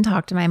didn't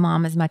talk to my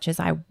mom as much as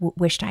I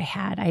wished I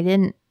had. I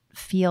didn't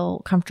feel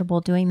comfortable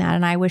doing that.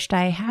 And I wished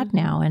I had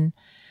now. And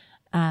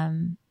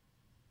I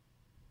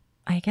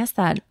guess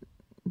that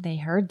they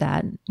heard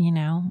that,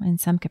 in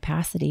some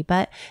capacity.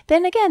 But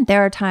then again,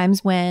 there are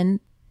times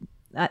when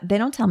they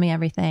don't tell me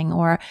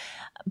everything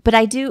but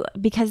I do,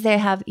 because they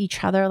have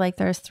each other. Like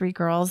there's 3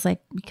 girls,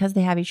 like because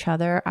they have each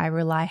other, I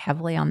rely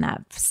heavily on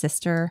that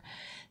sister.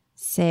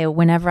 So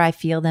whenever I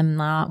feel them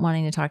not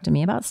wanting to talk to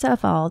me about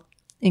stuff, I'll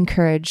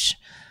encourage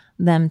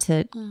them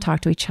to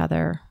talk to each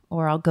other.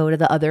 Or I'll go to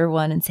the other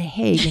one and say,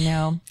 hey,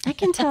 I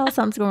can tell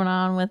something's going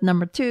on with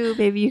number 2.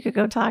 Maybe you could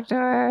go talk to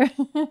her.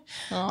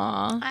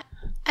 Aww.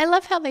 I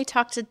love how they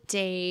talk to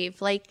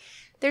Dave. Like,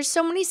 there's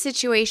so many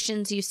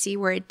situations you see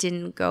where it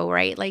didn't go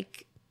right.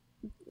 Like,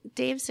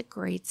 Dave's a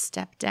great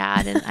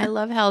stepdad. And I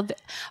love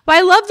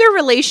I love their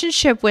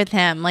relationship with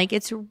him. Like,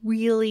 it's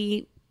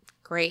really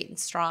great and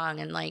strong,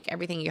 and like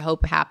everything you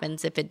hope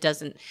happens. If it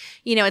doesn't,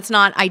 it's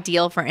not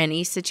ideal for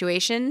any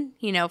situation,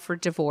 for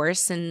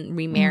divorce and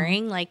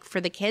remarrying, like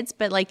for the kids,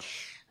 but like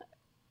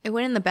it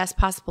went in the best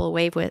possible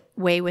way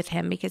with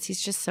him because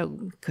he's just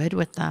so good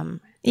with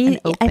them. And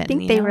open, I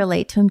think they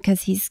relate to him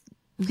because he's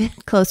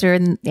closer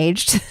in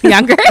age to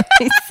younger.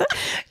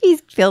 He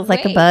feels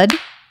like a bud.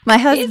 My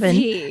husband.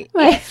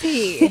 Is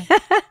he?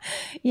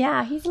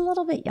 Yeah, he's a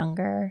little bit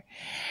younger.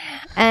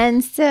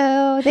 And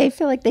so they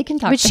feel like they can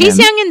talk to him. But she's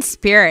young in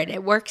spirit.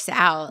 It works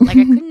out. Like,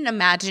 I couldn't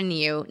imagine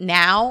you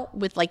now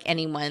with like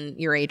anyone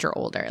your age or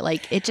older.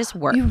 Like, it just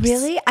works. You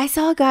really? I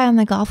saw a guy on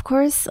the golf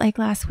course like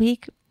last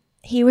week.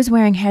 He was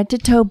wearing head to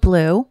toe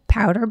blue,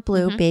 powder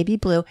blue, baby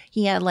blue.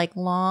 He had like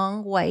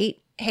long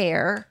white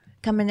hair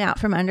coming out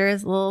from under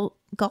his little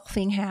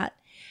golfing hat.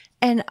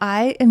 And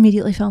I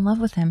immediately fell in love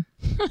with him.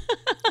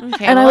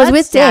 Okay, and I was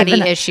with Dave.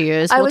 Daddy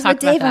issues. I was with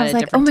Dave. And I was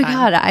like, oh my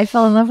God, I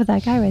fell in love with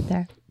that guy right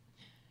there.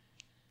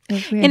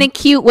 In a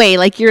cute way.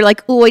 Like, you're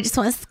like, oh, I just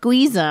want to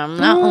squeeze him.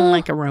 Not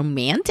like a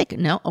romantic.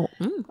 No. Oh,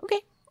 okay.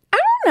 I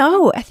don't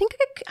know. I think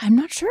I'm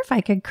not sure if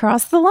I could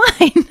cross the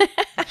line.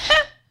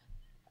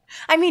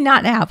 I mean,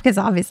 not now because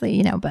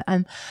obviously, but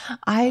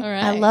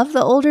I love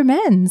the older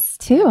men's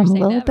too. I'm a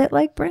little bit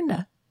like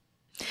Brenda.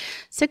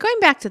 So going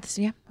back to this,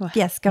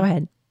 yes, go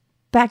ahead.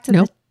 Back to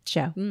the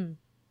show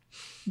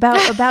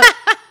about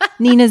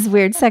Nina's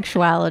weird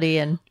sexuality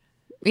and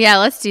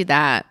let's do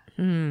that.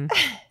 And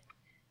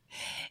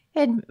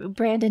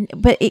Brandon,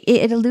 but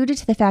it alluded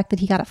to the fact that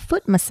he got a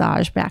foot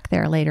massage back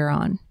there later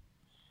on.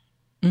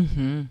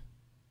 Mm-hmm.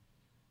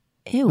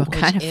 Ew! What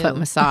kind of foot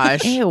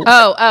massage? Ew!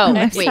 I'm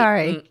wait,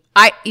 sorry.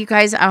 You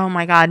guys, oh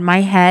my God,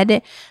 my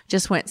head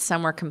just went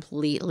somewhere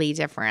completely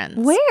different.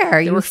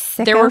 Where?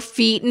 There were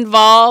feet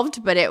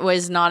involved, but it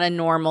was not a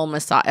normal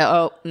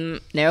massage.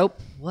 Nope.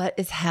 What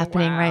is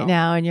happening right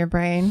now in your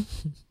brain?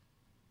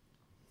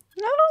 I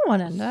don't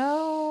want to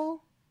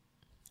know.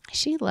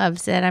 She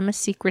loves it. I'm a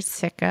secret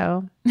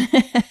sicko.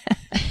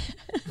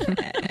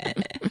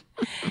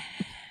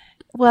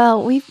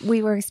 Well,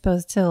 we were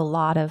exposed to a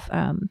lot of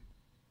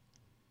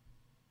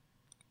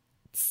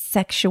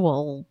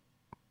sexualness.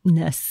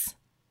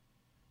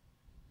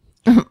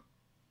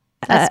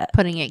 That's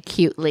putting it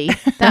cutely.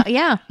 That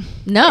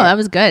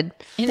was good.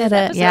 In this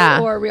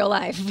episode or real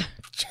life?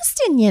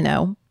 Just in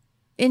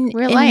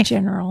real life. In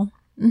general.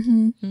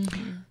 Mm-hmm.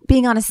 Mm-hmm.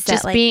 Being on a set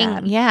just like being,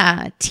 that.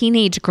 Yeah,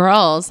 teenage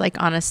girls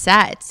like on a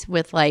set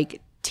with like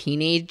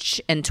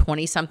teenage and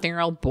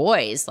 20-something-year-old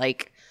boys.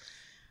 Like,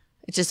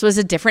 it just was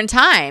a different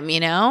time,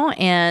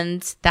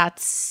 and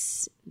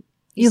that's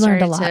you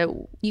learned a lot.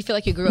 You feel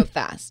like you grew up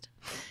fast.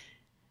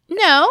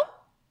 No,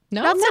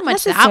 not so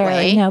much that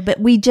way. No, but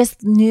we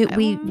just knew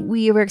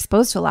we were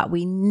exposed to a lot.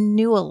 We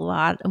knew a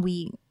lot.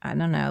 I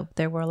don't know.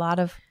 There were a lot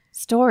of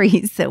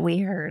stories that we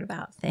heard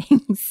about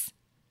things.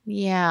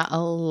 Yeah, a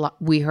lot.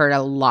 We heard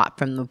a lot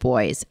from the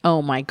boys.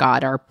 Oh my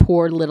God, our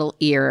poor little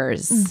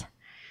ears.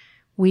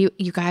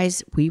 You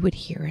guys, we would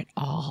hear it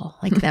all,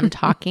 like them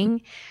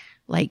talking,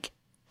 like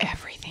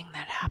everything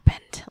that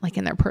happened, like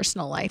in their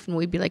personal life, and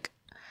we'd be like,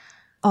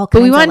 but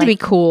we wanted to be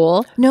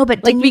cool. No,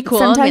 but like be cool.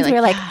 Sometimes we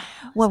were like,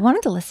 well, I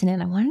wanted to listen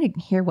in. I wanted to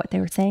hear what they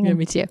were saying. Yeah,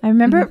 me too. I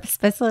remember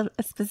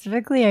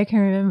specifically, I can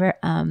remember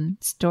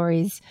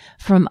stories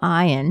from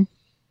Ian.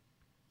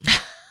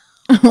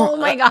 Oh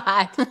my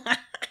God.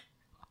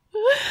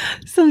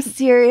 Some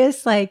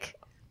serious, like,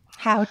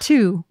 how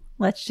to,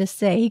 let's just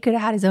say. He could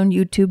have had his own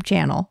YouTube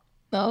channel.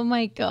 Oh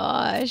my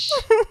gosh.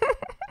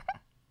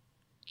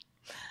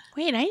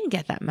 Wait, I didn't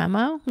get that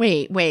memo.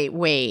 Wait.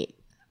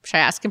 Should I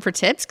ask him for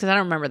tips? Because I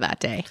don't remember that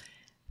day.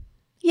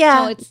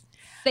 Yeah. No, it's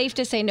safe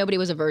to say nobody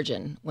was a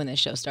virgin when this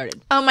show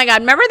started. Oh my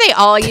God. Remember they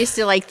all used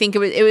to like think it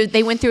was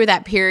they went through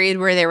that period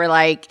where they were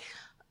like,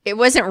 it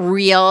wasn't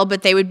real,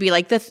 but they would be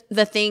like the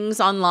things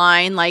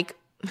online, like,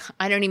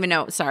 I don't even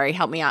know. Sorry,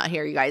 help me out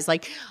here, you guys.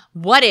 Like,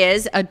 what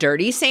is a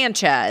dirty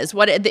Sanchez?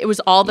 It was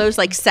all those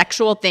like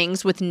sexual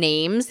things with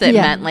names that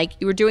meant like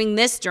you were doing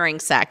this during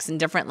sex and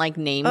different like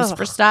names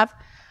for stuff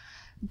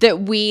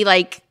that we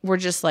like were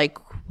just like,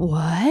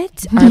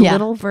 what? Our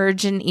little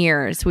virgin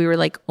ears. We were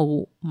like,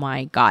 oh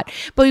my God.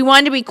 But we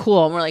wanted to be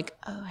cool. And we're like,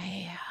 oh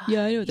yeah.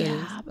 Yeah, I know what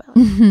that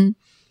is.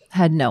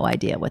 Had no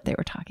idea what they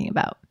were talking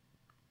about.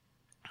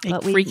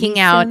 Like freaking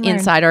out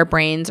inside our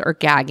brains or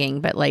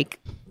gagging, but like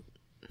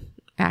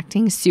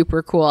acting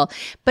super cool.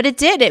 But it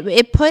did.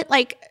 It put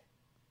like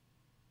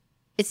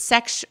it's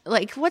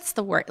like what's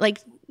the word? Like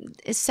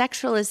is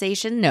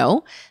sexualization?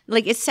 No.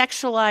 Like it's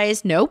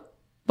sexualized? Nope.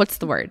 What's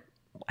the word?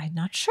 I'm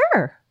not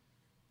sure.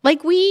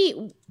 Like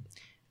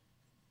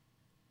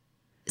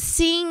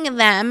seeing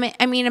them,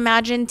 I mean,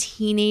 imagine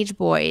teenage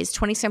boys,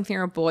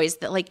 20-something-year-old boys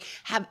that like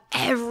have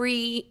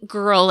every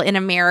girl in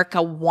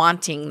America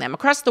wanting them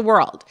across the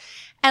world.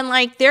 And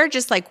like they're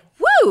just like,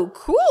 woo,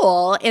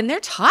 cool. And they're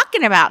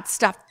talking about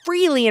stuff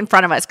freely in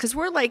front of us because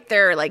we're like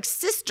they're like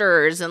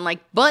sisters and like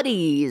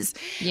buddies.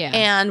 Yeah.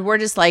 And we're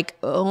just like,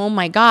 oh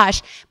my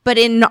gosh. But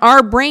in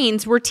our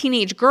brains, we're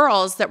teenage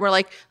girls that were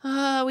like,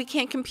 oh, we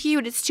can't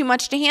compute. It's too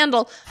much to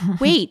handle.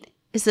 Wait.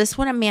 Is this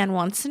what a man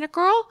wants in a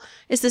girl?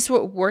 Is this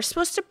what we're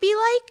supposed to be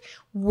like?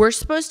 We're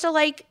supposed to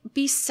like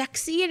be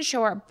sexy and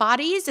show our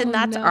bodies and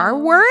that's our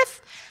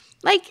worth?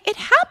 Like it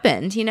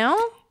happened, you know?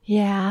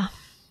 Yeah.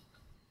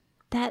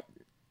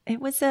 It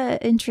was a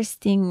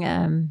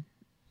interesting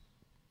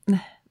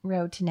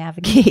road to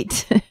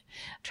navigate.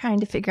 Trying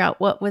to figure out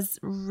what was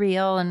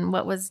real and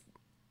what was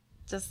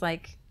just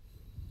like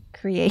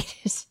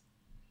created.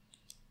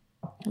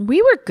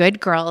 We were good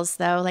girls,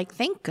 though. Like,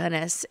 thank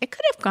goodness. It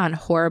could have gone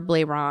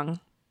horribly wrong.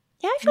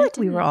 Yeah, I feel like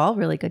we were all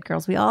really good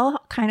girls. We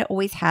all kind of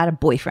always had a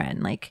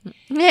boyfriend. Like,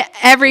 yeah,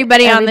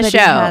 everybody on the show,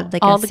 had,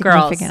 like, all a the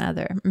girls, significant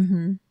other.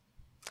 Mm-hmm.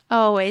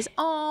 Always.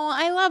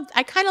 Oh,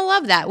 I kind of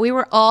love that. We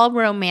were all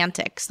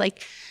romantics.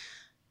 Like,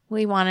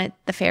 we wanted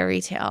the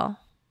fairy tale.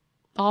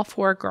 All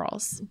 4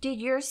 girls. Did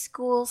your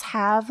schools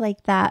have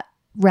like that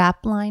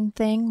rap line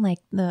thing, like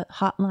the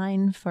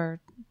hotline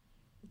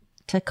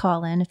to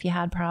call in if you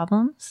had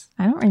problems?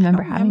 I don't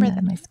remember having that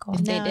in my school.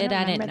 If they did,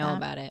 I didn't know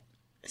about it.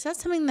 Is that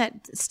something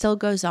that still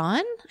goes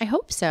on? I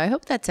hope so. I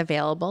hope that's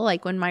available.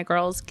 Like when my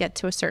girls get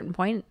to a certain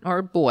point,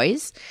 or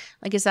boys,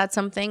 like is that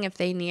something if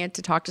they needed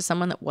to talk to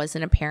someone that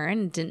wasn't a parent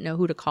and didn't know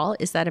who to call?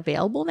 Is that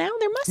available now?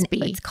 There must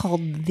be. It's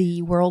called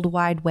the World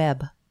Wide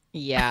Web.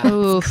 Yeah.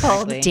 Oof,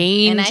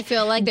 exactly. And I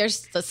feel like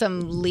there's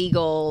some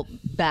legal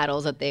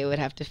battles that they would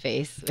have to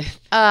face.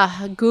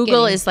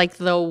 Google is like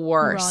the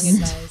worst. Wrong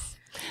advice.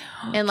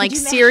 And like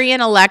Siri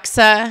and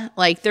Alexa,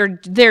 like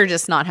they're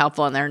just not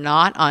helpful and they're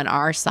not on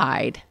our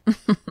side.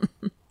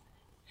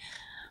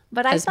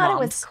 But I thought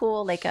it was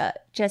cool, like I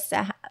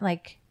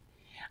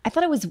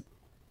thought it was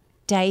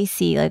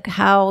dicey, like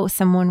how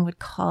someone would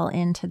call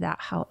into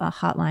that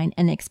hotline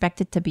and expect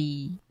it to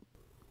be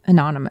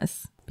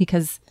anonymous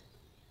because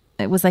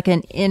it was like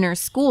an inner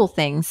school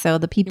thing. So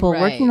the people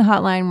working the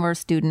hotline were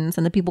students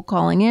and the people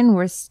calling in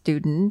were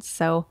students.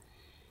 So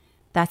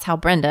that's how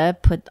Brenda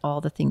put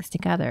all the things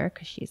together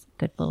because she's a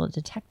good little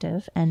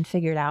detective and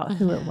figured out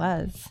who it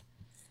was.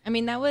 I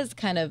mean, that was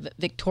kind of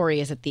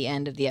victorious at the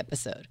end of the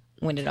episode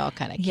when it all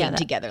kind of came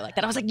together like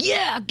that. I was like,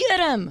 yeah,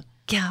 get him.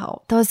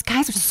 Yo, those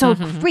guys were so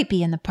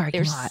creepy in the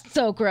parking lot. They're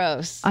so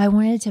gross. I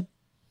wanted to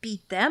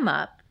beat them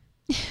up.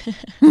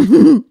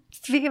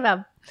 Speaking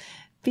about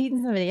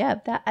beating somebody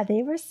up,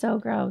 they were so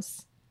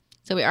gross.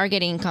 So we are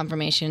getting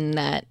confirmation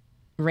that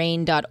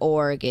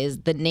RAINN.org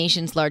is the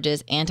nation's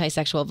largest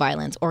anti-sexual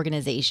violence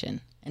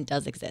organization and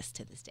does exist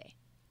to this day.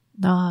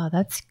 Oh,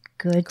 that's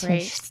good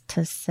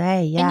to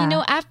say. Yeah. And you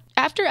know,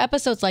 after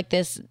episodes like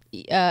this,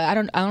 I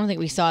don't think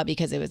we saw it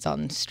because it was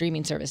on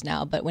streaming service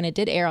now, but when it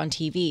did air on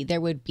TV,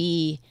 there would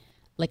be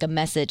like a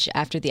message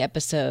after the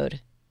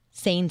episode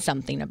saying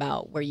something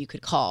about where you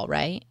could call,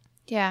 right?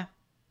 Yeah.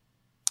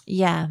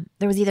 Yeah,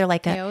 there was either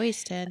like I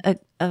always did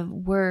a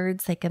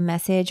words like a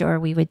message, or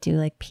we would do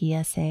like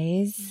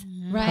PSAs,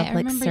 right?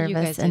 Public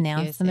service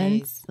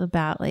announcements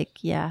about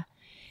like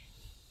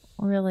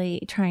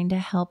really trying to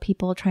help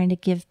people, trying to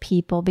give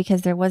people,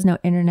 because there was no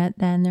internet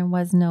then. There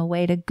was no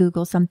way to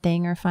Google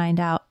something or find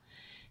out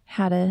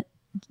how to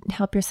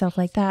help yourself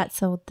like that.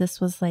 So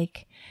this was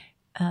like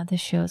the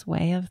show's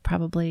way of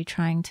probably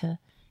trying to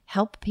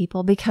help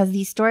people, because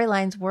these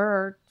storylines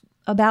were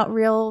about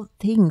real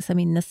things. I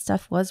mean, this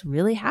stuff was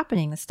really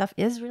happening. This stuff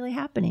is really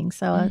happening.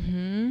 So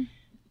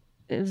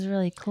it was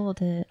really cool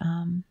to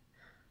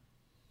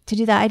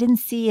do that. I didn't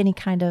see any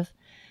kind of,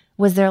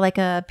 was there like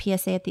a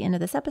PSA at the end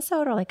of this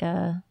episode, or like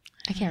a?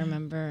 I can't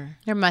remember.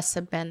 There must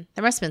have been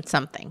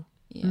something.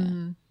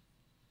 Yeah.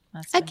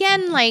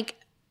 Again, like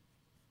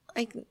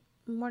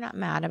we're not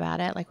mad about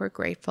it. Like, we're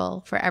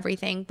grateful for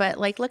everything. But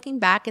like, looking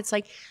back, it's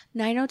like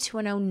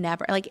 90210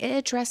 never, like, it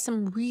addressed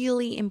some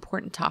really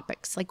important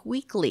topics, like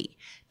weekly,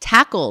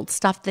 tackled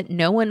stuff that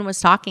no one was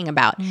talking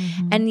about.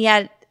 And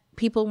yet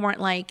people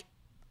weren't like,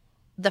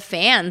 the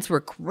fans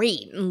were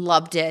great and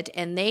loved it,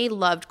 and they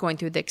loved going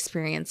through the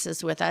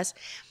experiences with us.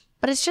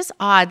 But it's just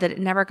odd that it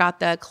never got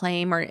the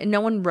acclaim, or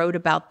no one wrote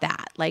about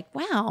that. Like,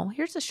 wow,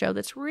 here's a show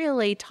that's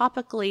really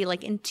topically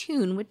like in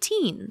tune with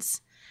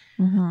teens.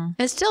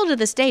 And still to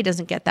this day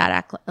doesn't get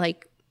that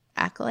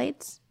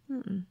accolades.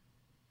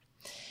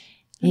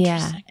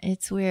 Yeah,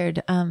 it's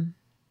weird.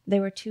 They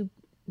were too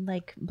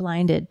like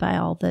blinded by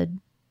all the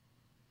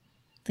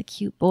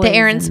cute boys. The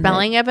Aaron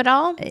Spelling of it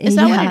all? Is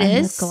that what it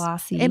is?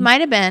 Glossy. It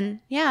might have been.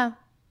 Yeah.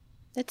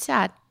 It's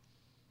sad.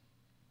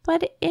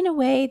 But in a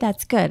way,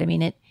 that's good. I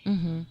mean,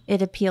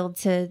 it appealed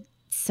to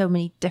so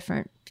many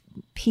different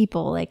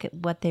people, like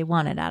what they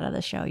wanted out of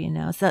the show, you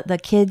know. So the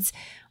kids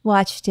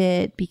watched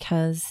it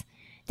because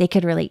they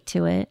could relate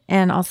to it,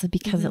 and also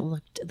because it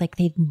looked like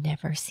they'd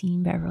never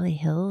seen Beverly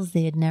Hills.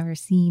 They had never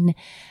seen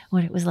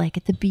what it was like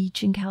at the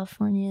beach in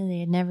California.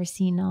 They had never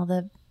seen all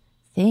the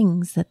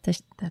things that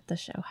the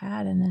show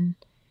had, and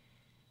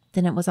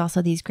then it was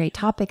also these great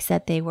topics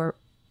that they were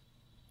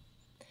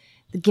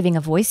giving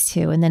a voice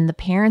to, and then the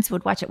parents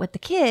would watch it with the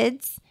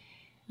kids,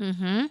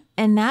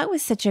 and that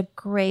was such a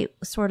great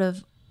sort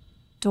of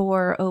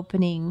door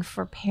opening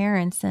for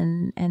parents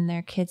and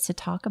their kids to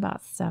talk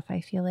about stuff.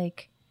 I feel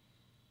like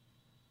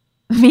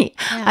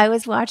I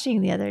was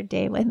watching the other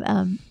day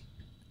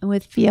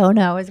with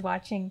Fiona. I was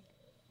watching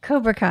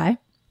Cobra Kai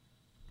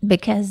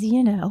because,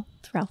 you know,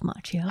 it's Ralph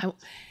Macchio.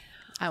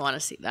 I want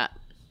to see that.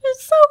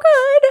 It's so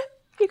good.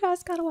 You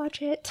guys got to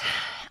watch it.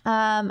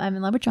 I'm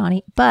in love with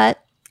Johnny. But,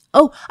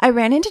 I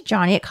ran into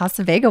Johnny at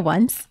Casa Vega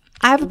once.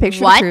 I have a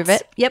picture to prove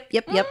it. Yep.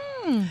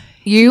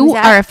 You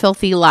are a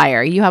filthy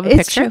liar. You have a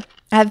picture? True.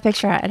 I have a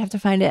picture. I'd have to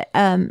find it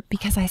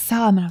because I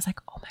saw him and I was like,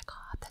 oh my God,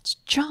 that's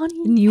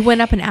Johnny. And you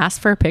went up and asked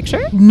for a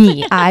picture?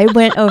 I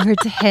went over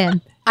to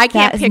him. I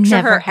can't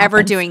picture her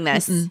ever doing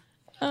this.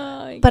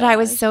 But I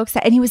was so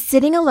excited. And he was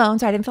sitting alone,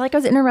 so I didn't feel like I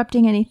was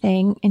interrupting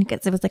anything. And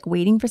because I was like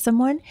waiting for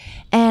someone.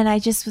 And I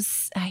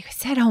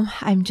said,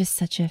 I'm just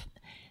such a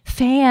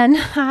fan.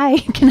 Hi.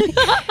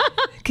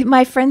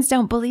 My friends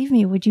don't believe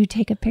me. Would you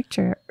take a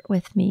picture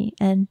with me?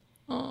 And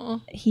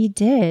he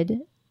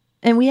did.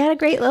 And we had a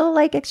great little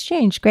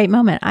exchange. Great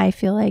moment. I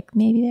feel like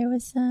maybe there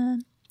was a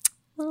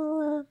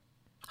little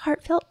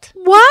heartfelt.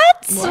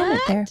 What?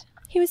 There.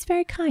 He was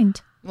very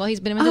kind. Well, he's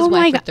been with his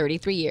wife for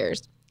 33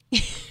 years.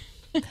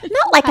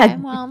 Not like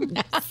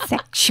a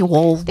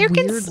sexual. There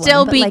can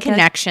still be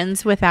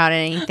connections without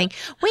anything.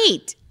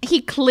 Wait,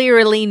 he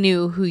clearly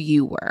knew who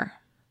you were.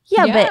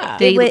 Yeah, but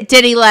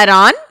did he let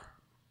on?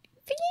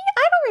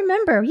 I don't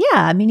remember.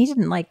 Yeah, I mean, he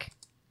didn't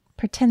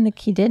pretend like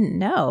he didn't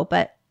know,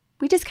 but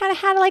we just kind of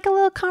had a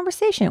little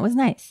conversation. It was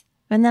nice.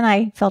 And then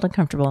I felt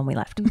uncomfortable and we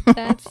left.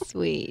 That's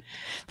sweet.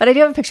 But I do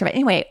have a picture of it.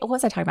 Anyway, what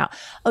was I talking about?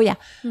 Oh, yeah.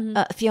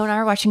 Fiona and I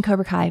are watching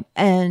Cobra Kai.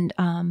 And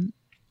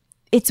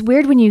it's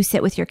weird when you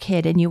sit with your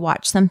kid and you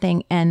watch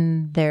something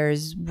and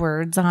there's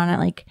words on it,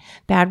 like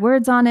bad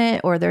words on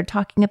it, or they're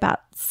talking about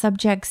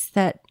subjects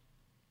that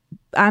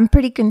I'm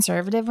pretty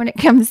conservative when it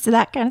comes to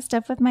that kind of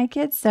stuff with my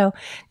kids. So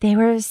they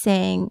were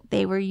using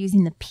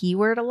the P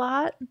word a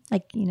lot.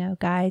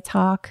 Guy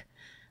talk.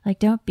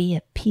 Don't be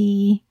a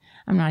P.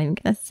 I'm not even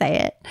going to say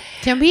it.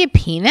 Don't be a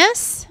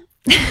penis?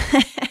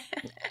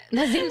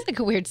 That seems like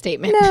a weird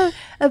statement. No,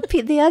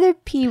 the other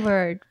P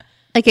word.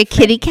 Like a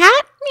kitty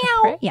cat?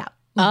 Meow. Yeah.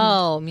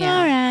 Oh, yeah.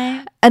 All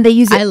right. And they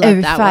use it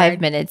every 5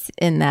 minutes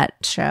in that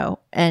show.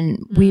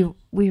 And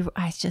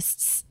I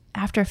just,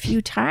 after a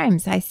few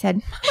times, I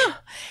said,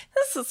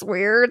 this is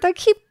weird. I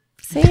keep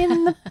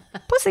saying the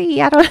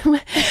pussy. I don't know.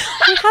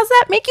 How's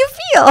that make you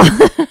feel?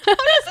 How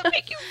does it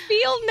make you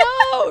feel?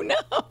 No.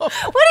 What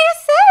do you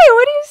say?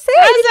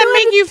 How does that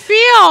make you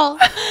feel?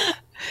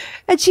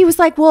 And she was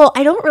like, well,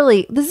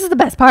 this is the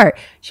best part.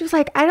 She was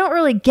like, I don't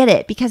really get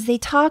it because they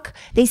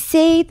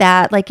say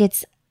that like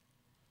it's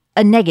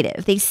a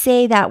negative. They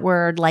say that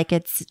word like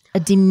it's a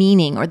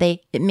demeaning, or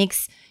it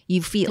makes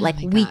you feel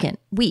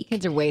weak.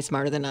 Kids are way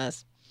smarter than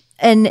us.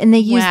 And they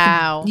use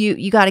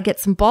you got to get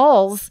some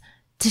balls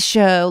to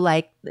show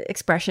the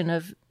expression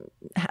of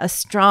a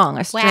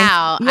strength.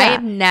 Wow. Yeah. I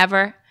have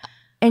never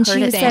And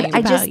she said,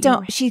 I just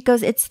don't. She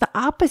goes, it's the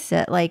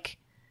opposite.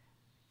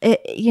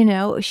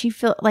 she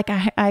felt like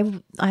I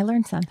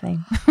learned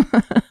something.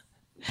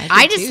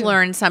 I just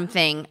learned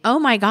something. Oh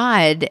my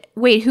God.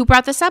 Wait, who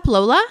brought this up?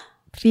 Lola?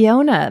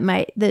 Fiona,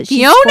 she's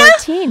Fiona?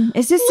 14.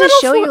 Is this to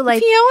show you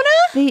like Fiona?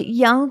 the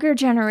younger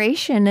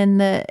generation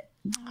and the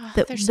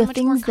so much more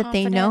things that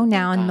they know confident.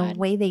 now and the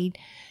way they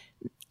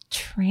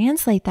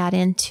translate that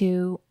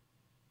into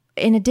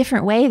in a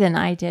different way than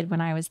I did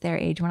when I was their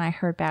age. When I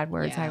heard bad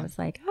words, I was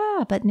like,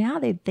 but now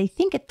they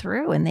think it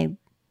through and they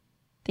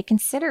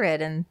consider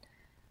it and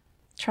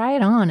try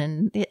it on,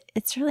 and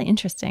it's really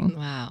interesting.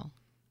 Wow.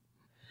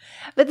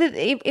 But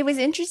it was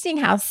interesting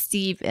how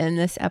Steve in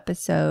this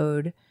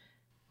episode,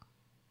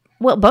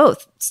 well,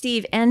 both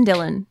Steve and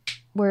Dylan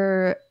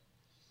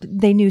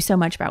they knew so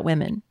much about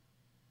women.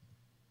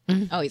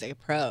 Oh, he's like a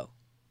pro.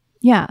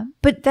 Yeah,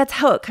 but that's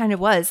how it kind of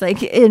was,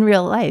 like in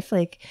real life.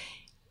 Like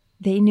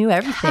they knew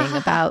everything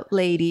about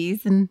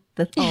ladies and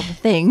all the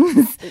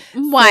things.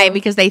 Why?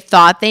 Because they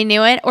thought they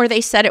knew it, or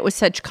they said it with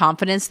such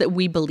confidence that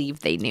we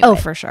believed they knew it? Oh,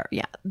 for sure.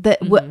 Yeah.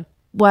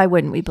 Why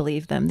wouldn't we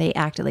believe them? They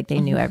acted like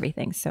they knew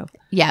everything. So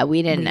yeah,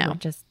 we didn't know.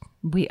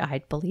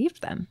 I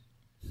believed them.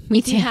 Me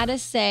If too. you had to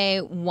say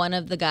one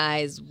of the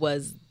guys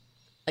was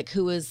like,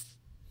 who was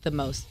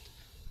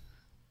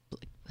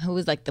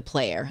like the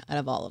player out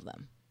of all of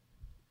them?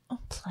 Oh,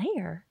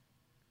 player.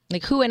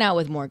 Like who went out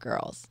with more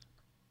girls?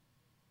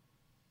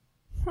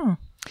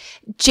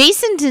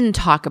 Jason didn't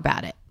talk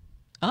about it.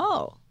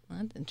 Oh,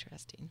 that's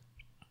interesting.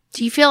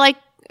 Do you feel like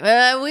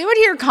we would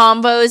hear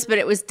combos, but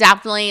it was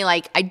definitely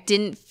like I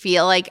didn't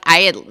feel like I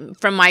had,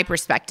 from my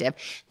perspective,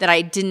 that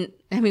I didn't.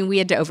 I mean, we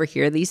had to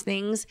overhear these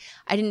things.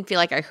 I didn't feel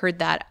like I heard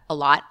that a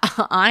lot.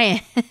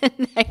 I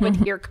would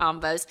hear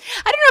combos.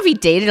 I don't know if he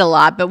dated a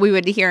lot, but we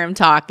would hear him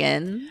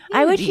talking.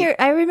 I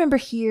remember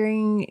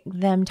hearing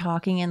them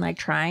talking and like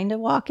trying to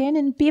walk in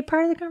and be a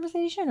part of the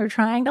conversation or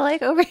trying to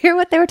like overhear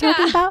what they were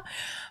talking about.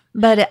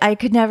 But I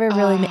could never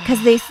really,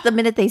 because the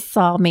minute they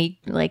saw me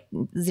like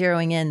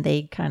zeroing in,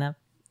 they kind of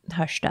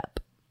hushed up.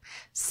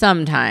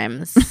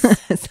 Sometimes.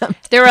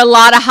 There were a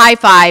lot of high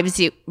fives,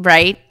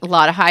 right? A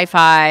lot of high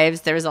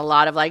fives. There was a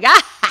lot of like,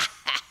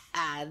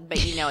 but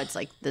it's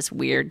like this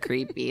weird,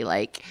 creepy,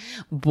 like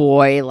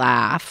boy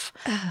laugh.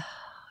 Oh,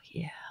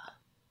 yeah.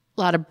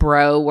 A lot of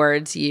bro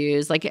words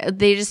used. Like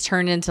they just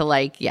turned into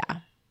like,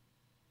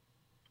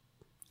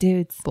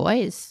 dudes.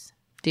 Boys.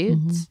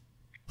 Dudes.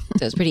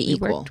 So it's pretty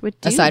equal,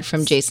 aside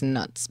from Jason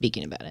not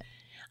speaking about it.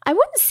 I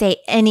wouldn't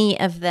say any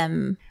of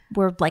them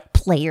were like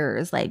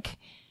players. Like,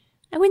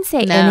 I wouldn't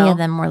say any of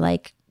them were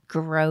like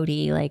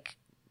grody, like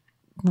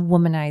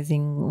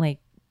womanizing. Like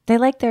they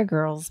liked their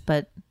girls,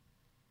 but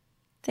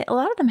a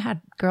lot of them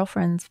had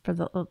girlfriends for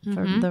a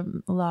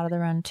lot of the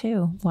run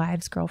too.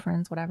 Wives,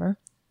 girlfriends, whatever.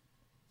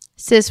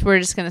 Sis, we're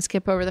just gonna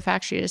skip over the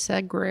fact she just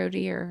said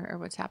grody or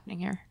what's happening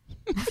here.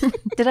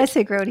 Did I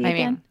say grody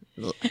again?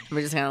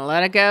 We're just gonna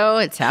let it go.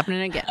 It's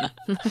happening again.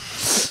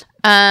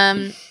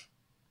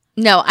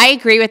 No, I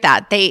agree with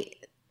that.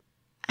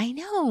 I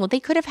know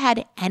they could have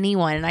had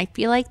anyone, and I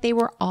feel like they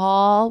were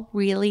all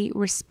really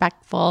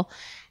respectful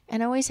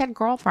and always had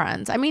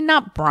girlfriends. I mean,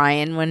 not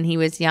Brian when he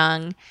was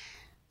young,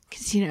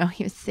 because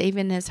he was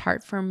saving his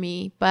heart for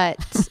me.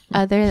 But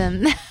other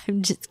than that,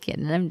 I'm just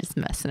kidding. I'm just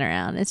messing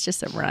around. It's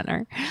just a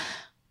runner.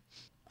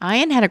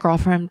 Ian had a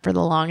girlfriend for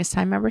the longest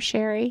time. Remember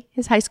Sherry,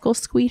 his high school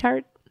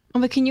sweetheart? Oh,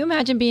 but can you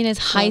imagine being his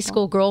high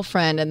school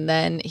girlfriend and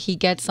then he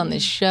gets on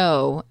this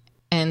show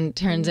and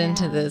turns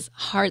into this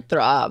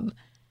heartthrob?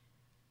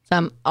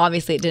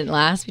 Obviously, it didn't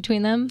last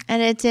between them.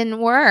 And it didn't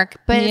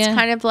work. But it's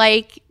kind of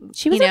like,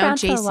 she was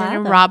around for a Jason while,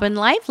 and though. Robin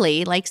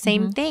Lively, like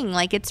same thing.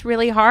 Like it's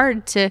really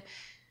hard to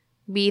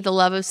be the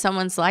love of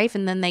someone's life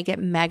and then they get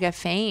mega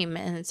fame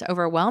and it's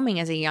overwhelming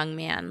as a young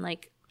man.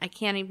 Like I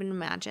can't even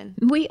imagine.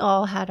 We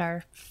all had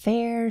our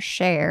fair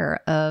share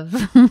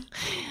of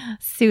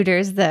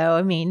suitors, though.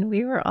 I mean,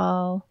 we were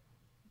all.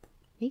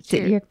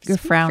 You're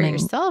frowning.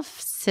 For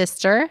yourself,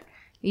 sister.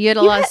 You had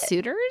a lot of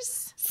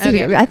suitors?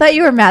 Okay. I thought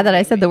you were mad that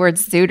I said the word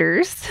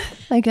suitors.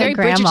 Like Very a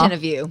grandma. Bridgerton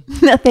of you.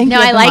 No, thank you.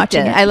 I liked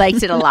it. I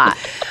liked it a lot.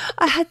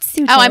 I had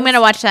suitors. Oh, I'm going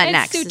to watch that And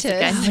next. suitors. It's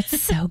okay. Oh,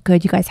 it's so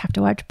good. You guys have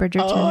to watch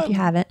Bridgerton if you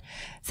haven't.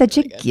 Such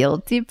a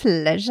guilty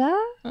pleasure.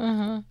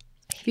 Have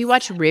you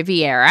watched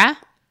Riviera?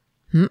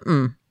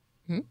 Mm-mm.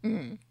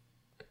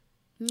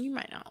 You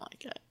might not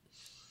like it.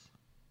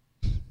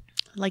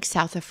 Like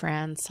South of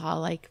France, all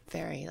like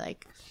very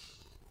like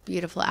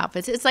beautiful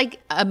outfits. It's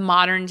like a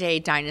modern day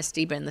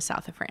Dynasty, but in the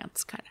South of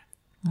France, kind of.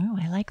 Oh,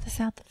 I like the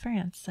South of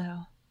France,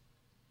 so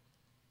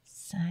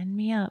sign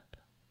me up.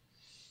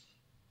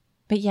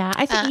 But yeah,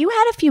 I think you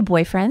had a few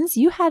boyfriends.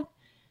 You had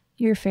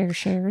your fair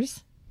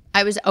shares.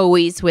 I was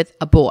always with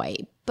a boy,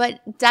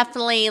 but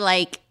definitely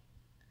like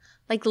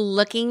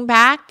looking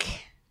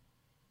back,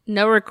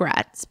 no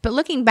regrets. But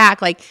looking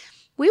back, like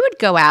we would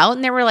go out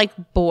and there were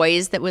like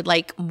boys that would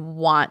like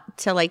want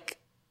to like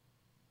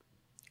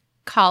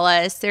call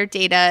us or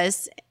date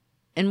us,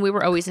 and we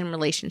were always in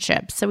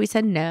relationships. So we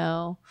said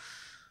no.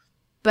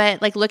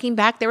 But like looking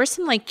back, there were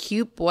some like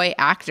cute boy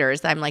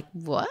actors that I'm like,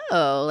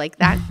 whoa, like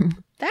that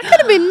That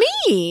could have been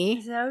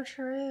me. So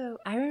true.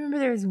 I remember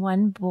there was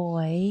one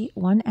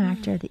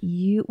actor that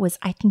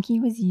I think he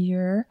was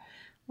your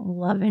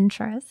love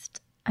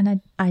interest.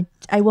 And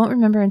I won't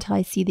remember until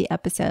I see the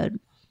episode.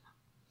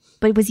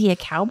 But was he a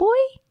cowboy?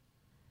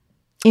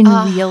 In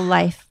real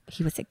life,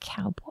 he was a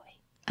cowboy.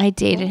 I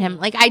dated him.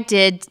 Like I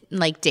did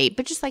date,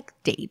 but just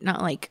date,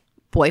 not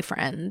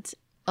boyfriend.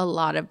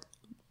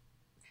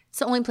 It's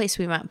the only place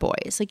we met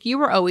boys. Like you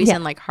were always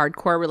in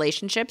hardcore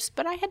relationships,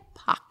 but I had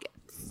pockets.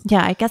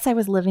 Yeah, I guess I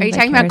was living. Are you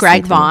talking about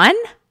Greg Vaughn?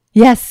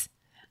 Yes.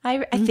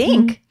 I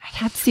think. I'd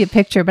have to see a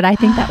picture, but I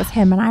think that was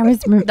him. And I was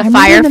the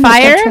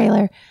firefighter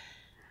trailer.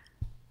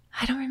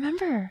 I don't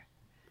remember.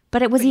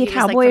 But was he a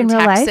cowboy in real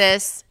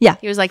Texas? Life? Yeah.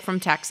 He was from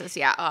Texas.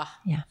 Yeah. Oh,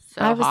 yeah.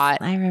 So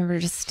hot. I remember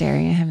just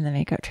staring at him in the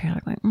makeup trailer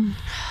going,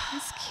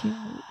 that's cute.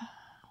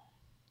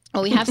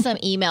 Well, we have some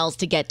emails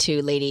to get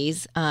to,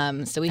 ladies.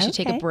 So we should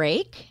take a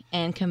break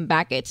and come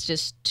back. It's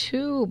just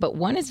 2, but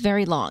one is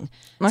very long.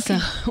 Okay.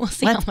 So we'll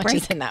see how much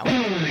is in that one.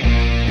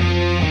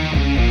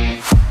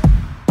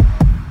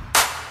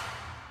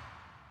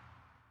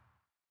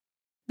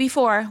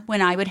 Before,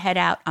 when I would head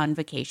out on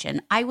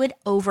vacation, I would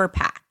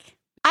overpack.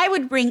 I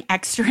would bring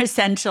extra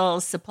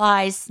essentials,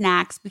 supplies,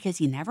 snacks, because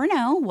you never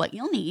know what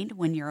you'll need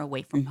when you're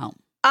away from home.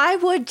 I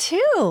would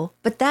too,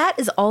 but that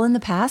is all in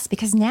the past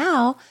because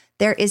now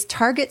there is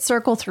Target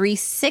Circle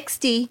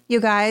 360,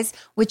 you guys,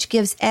 which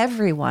gives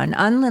everyone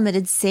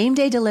unlimited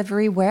same-day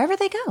delivery wherever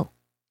they go.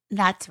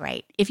 That's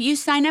right. If you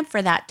sign up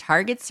for that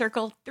Target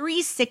Circle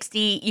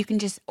 360, you can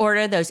just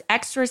order those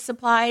extra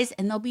supplies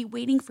and they'll be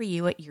waiting for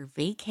you at your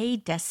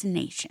vacay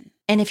destination.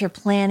 And if you're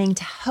planning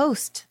to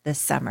host this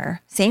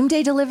summer,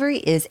 same-day delivery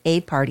is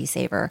a party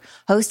saver.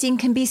 Hosting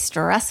can be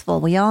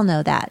stressful. We all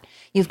know that.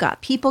 You've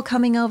got people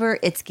coming over.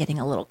 It's getting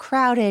a little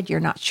crowded. You're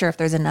not sure if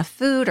there's enough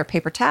food or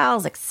paper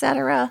towels,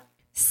 etc.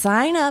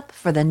 Sign up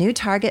for the new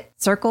Target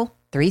Circle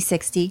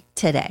 360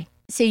 today.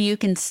 So you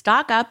can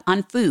stock up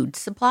on food,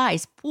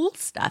 supplies, pool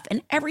stuff,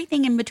 and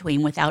everything in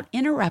between without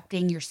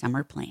interrupting your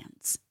summer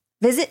plans.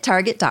 Visit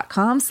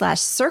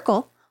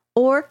target.com/circle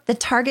or the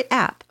Target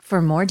app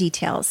for more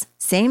details.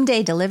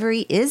 Same-day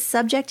delivery is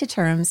subject to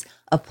terms,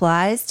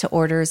 applies to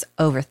orders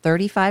over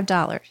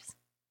 $35.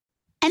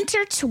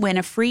 Enter to win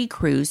a free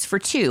cruise for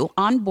 2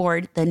 on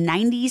board the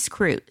 90s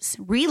Cruise.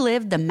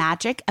 Relive the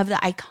magic of the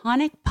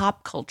iconic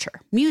pop culture,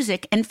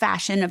 music, and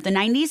fashion of the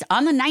 90s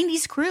on the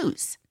 90s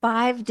Cruise.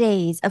 5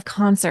 days of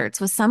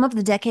concerts with some of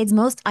the decade's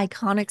most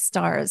iconic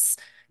stars,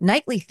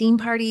 nightly theme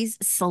parties,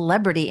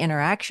 celebrity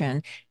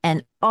interaction,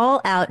 and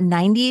all-out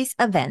 90s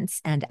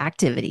events and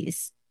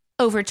activities.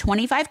 Over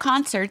 25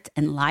 concerts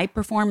and live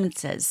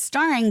performances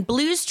starring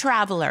Blues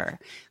Traveler,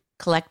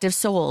 Collective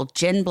Soul,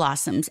 Gin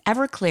Blossoms,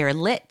 Everclear,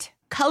 Lit,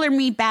 Color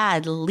Me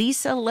Bad,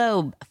 Lisa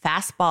Loeb,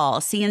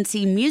 Fastball,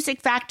 CNC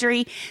Music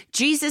Factory,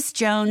 Jesus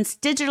Jones,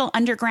 Digital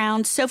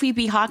Underground, Sophie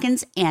B.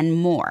 Hawkins, and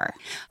more.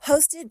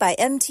 Hosted by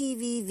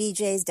MTV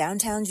VJs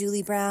Downtown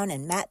Julie Brown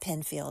and Matt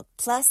Penfield,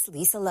 plus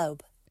Lisa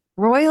Loeb.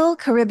 Royal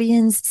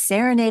Caribbean's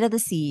Serenade of the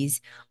Seas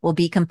will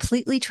be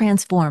completely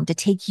transformed to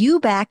take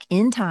you back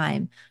in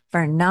time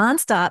for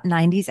nonstop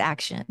 90s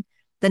action.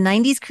 The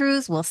 90s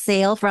Cruise will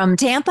sail from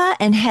Tampa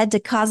and head to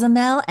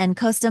Cozumel and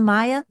Costa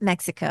Maya,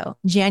 Mexico,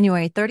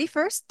 January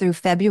 31st through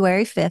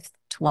February 5th,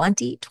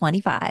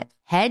 2025.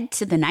 Head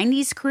to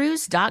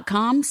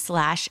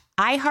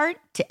the90scruise.com/iHeart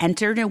to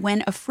enter to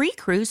win a free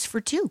cruise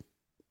for 2.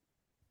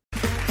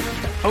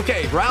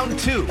 Okay, round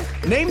 2.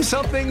 Name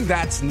something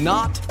that's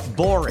not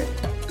boring.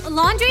 A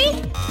laundry?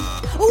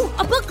 Ooh,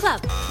 a book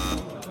club.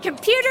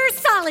 Computer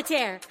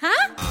solitaire,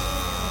 huh?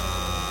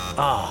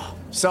 Ah,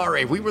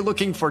 sorry, we were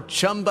looking for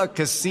Chumba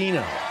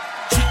Casino.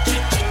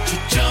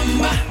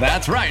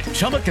 That's right,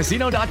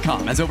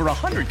 ChumbaCasino.com has over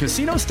 100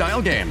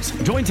 casino-style games.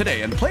 Join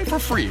today and play for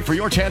free for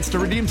your chance to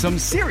redeem some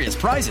serious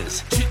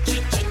prizes.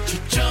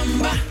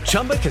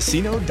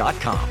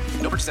 ChumbaCasino.com.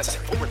 No purchase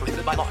necessary. Void where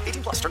prohibited by law.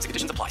 18+ terms and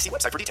conditions apply. See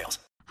website for details.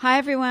 Hi,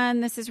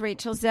 everyone. This is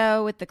Rachel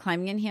Zoe with the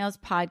Climbing in Heels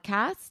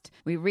podcast.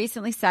 We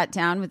recently sat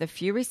down with a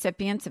few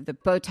recipients of the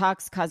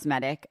Botox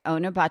Cosmetic,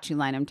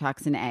 Onabotulinum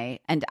Toxin A,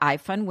 and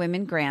iFund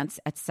Women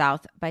grants at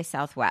South by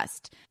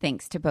Southwest,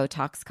 thanks to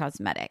Botox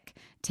Cosmetic.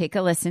 Take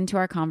a listen to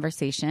our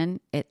conversation.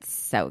 It's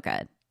so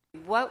good.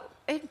 What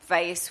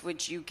advice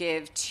would you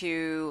give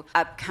to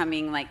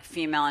upcoming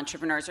female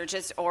entrepreneurs or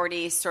just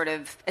already sort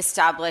of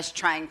established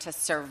trying to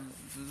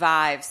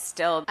survive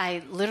still?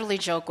 I literally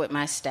joke with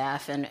my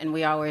staff and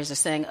we always are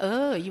saying,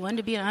 oh, you want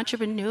to be an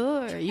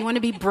entrepreneur? You want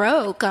to be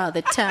broke all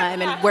the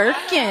time and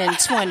working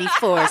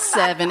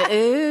 24/7.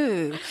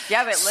 Ooh.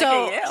 Yeah, but look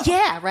at you.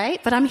 Yeah,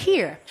 right? But I'm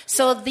here.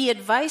 So the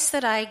advice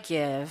that I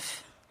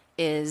give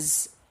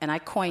is, and I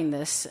coined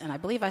this, and I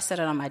believe I said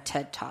it on my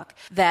TED Talk,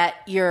 that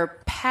your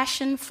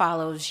passion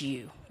follows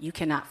you. You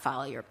cannot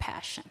follow your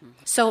passion.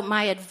 Mm-hmm. So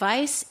my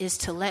advice is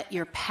to let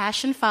your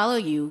passion follow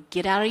you,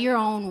 get out of your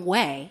own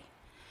way,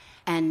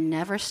 and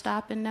never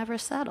stop and never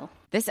settle.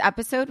 This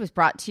episode was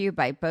brought to you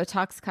by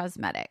Botox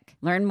Cosmetic.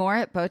 Learn more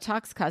at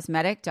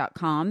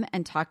BotoxCosmetic.com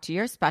and talk to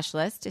your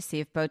specialist to see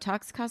if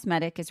Botox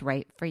Cosmetic is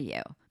right for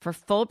you. For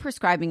full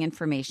prescribing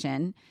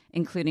information,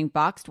 including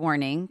boxed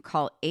warning,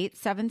 call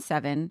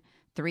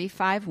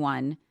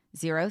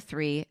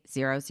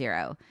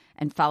 877-351-0300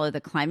 and follow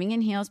the Climbing in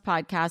Heels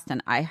podcast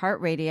on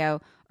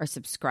iHeartRadio or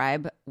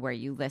subscribe where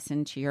you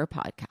listen to your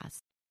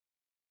podcast.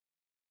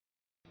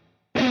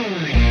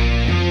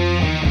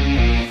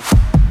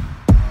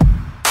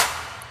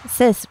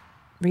 Sis,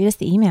 read us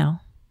the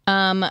email.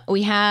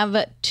 We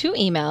have 2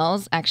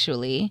 emails,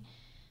 actually.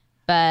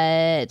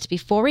 But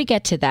before we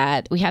get to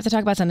that, we have to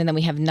talk about something that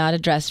we have not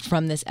addressed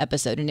from this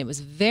episode. And it was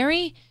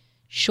very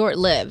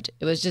short-lived.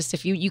 It was just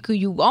if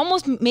you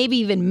almost maybe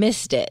even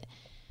missed it.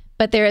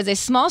 But there is a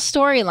small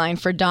storyline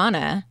for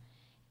Donna.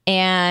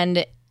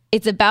 And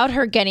it's about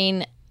her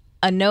getting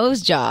a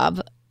nose job.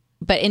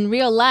 But in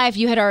real life,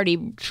 you had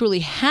already truly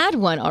had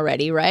one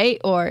already, right?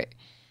 Or,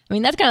 I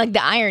mean, that's kind of like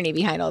the irony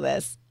behind all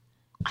this.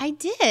 I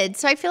did.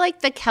 So I feel like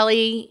the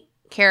Kelly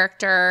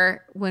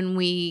character, when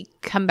we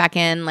come back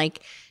in, like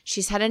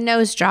she's had a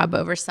nose job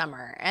over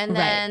summer. And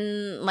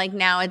then like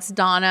now it's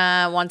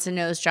Donna wants a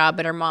nose job,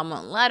 but her mom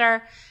won't let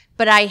her.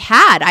 But I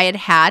had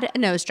a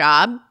nose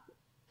job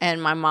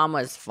and my mom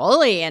was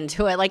fully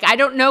into it. Like, I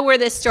don't know where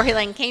this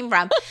storyline came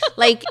from.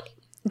 Like,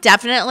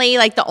 definitely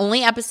like the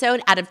only episode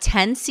out of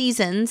 10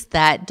 seasons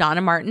that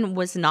Donna Martin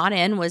was not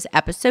in was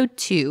episode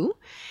 2.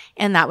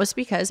 And that was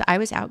because I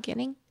was out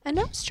getting a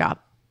nose job.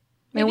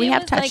 And we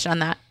have touched on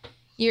that.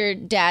 Your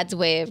dad's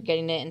way of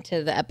getting it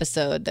into the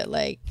episode that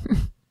like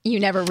you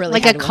never really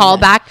like had a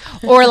callback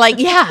or like,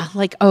 yeah,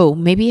 like, oh,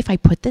 maybe if I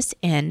put this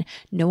in,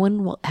 no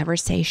one will ever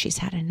say she's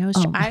had a nose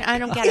job. I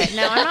don't get it.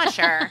 No, I'm not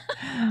sure.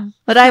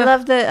 But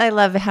I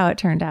love how it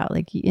turned out.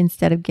 Like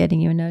instead of getting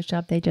you a nose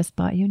job, they just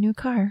bought you a new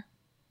car.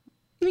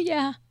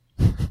 Yeah.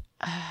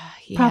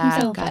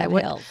 Yeah.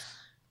 God,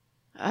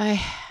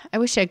 I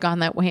wish I'd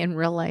gone that way in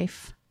real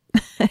life.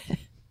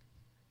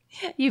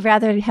 You'd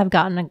rather have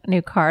gotten a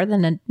new car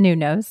than a new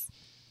nose?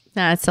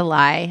 No, that's a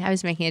lie. I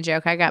was making a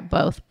joke. I got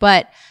both.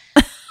 But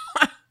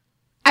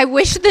I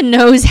wish the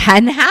nose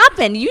hadn't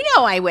happened. You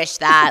know I wish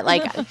that.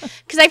 Like,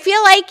 because I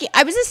feel like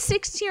I was a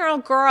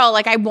 16-year-old girl.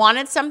 Like, I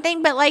wanted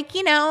something, but like,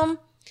 you know,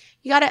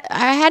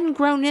 I hadn't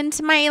grown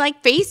into my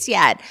like face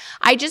yet.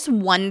 I just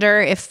wonder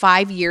if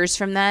 5 years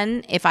from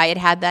then, if I had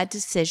had that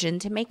decision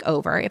to make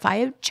over, if I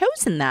had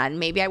chosen that,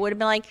 maybe I would have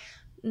been like,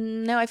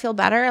 no, I feel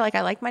better. Like,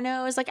 I like my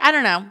nose. Like, I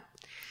don't know.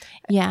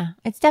 Yeah,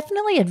 it's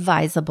definitely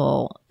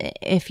advisable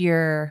if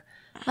you're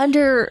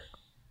under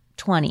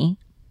 20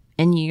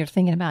 and you're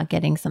thinking about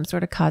getting some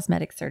sort of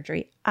cosmetic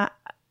surgery.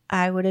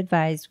 I would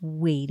advise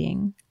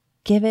waiting.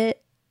 Give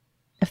it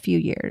a few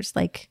years.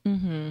 Like,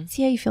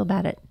 see how you feel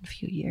about it in a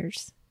few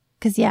years.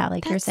 Because, yeah,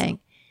 like you're saying,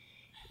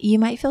 you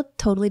might feel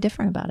totally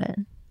different about it.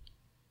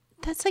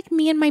 That's like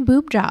me and my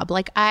boob job.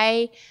 Like,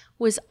 I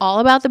was all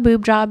about the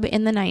boob job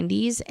in the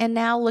 90s. And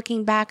now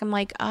looking back, I'm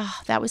like,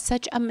 oh, that was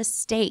such a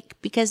mistake.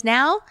 Because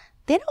now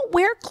they don't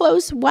wear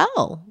clothes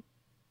well.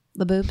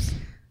 The boobs?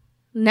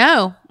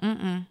 No.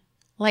 Mm-mm.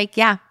 Like,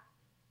 yeah.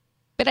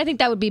 But I think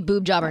that would be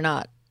boob job or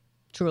not.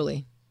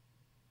 Truly.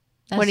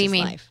 That's what do you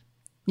mean? Life.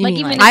 Like,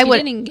 even if you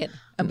didn't get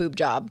a boob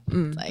job.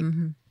 Like,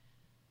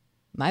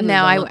 my boobs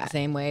don't look the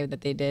same way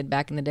that they did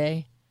back in the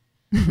day.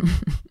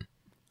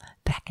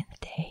 Back in the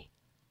day.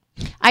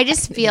 I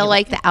just feel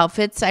like the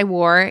outfits I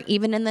wore,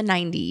 even in the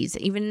 90s,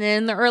 even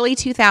in the early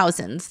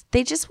 2000s,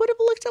 they just would have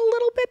looked a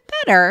little bit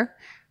better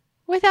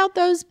without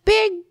those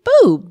big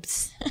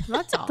boobs.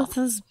 That's all.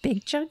 Those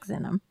big jugs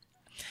in them.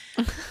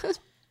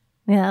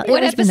 Yeah.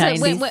 What episode?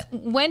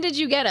 When did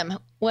you get them?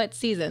 What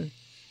season?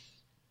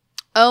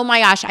 Oh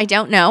my gosh, I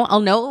don't know.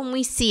 I'll know when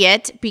we see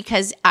it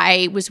because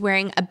I was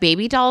wearing a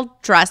baby doll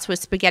dress with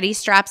spaghetti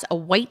straps, a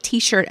white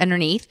t-shirt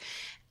underneath.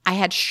 I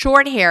had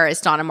short hair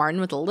as Donna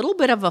Martin with a little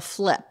bit of a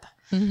flip.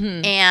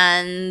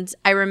 And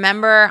I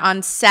remember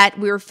on set,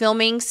 we were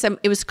filming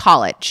it was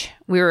college.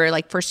 We were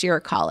like first year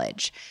of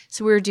college.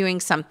 So we were doing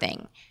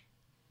something.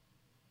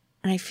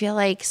 And I feel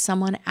like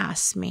someone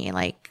asked me,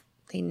 like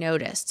they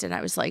noticed. And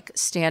I was like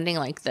standing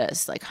like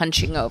this, like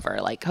hunching over,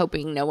 like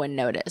hoping no one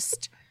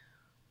noticed.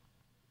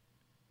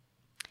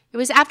 It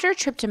was after a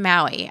trip to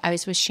Maui. I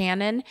was with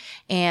Shannon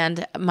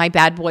and my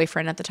bad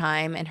boyfriend at the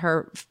time, and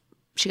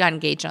she got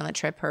engaged on the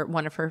trip,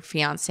 one of her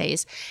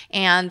fiancés.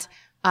 And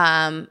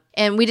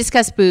we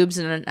discussed boobs,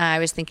 and I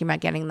was thinking about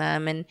getting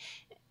them,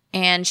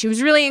 and she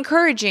was really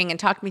encouraging and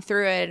talked me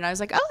through it. And I was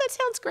like, oh, that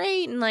sounds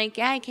great. And like,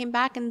 yeah, I came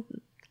back and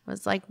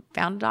was like,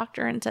 found a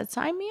doctor and said,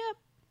 sign me up.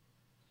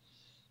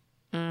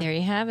 There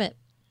you have it.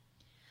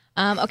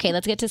 Okay,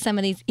 let's get to some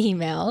of these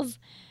emails.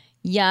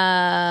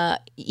 Yeah,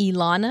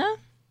 Ilana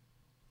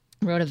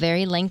wrote a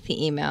very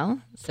lengthy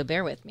email, so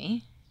bear with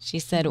me. She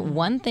said,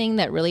 one thing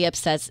that really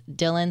upsets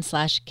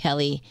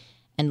Dylan/Kelly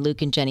and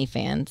Luke and Jenny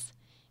fans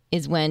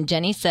is when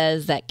Jenny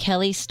says that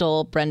Kelly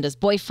stole Brenda's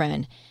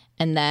boyfriend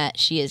and that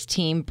she is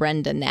team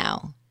Brenda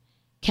now.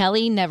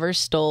 Kelly never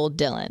stole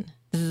Dylan.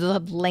 This is a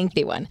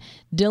lengthy one.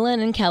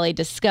 Dylan and Kelly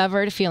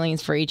discovered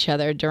feelings for each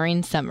other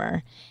during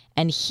summer,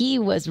 and he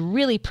was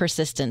really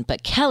persistent,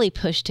 but Kelly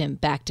pushed him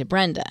back to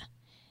Brenda.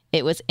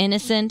 It was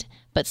innocent,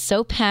 but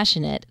so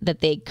passionate that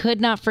they could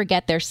not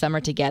forget their summer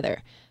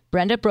together.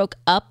 Brenda broke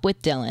up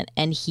with Dylan,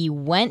 and he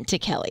went to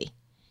Kelly.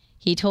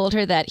 He told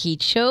her that he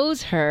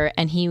chose her,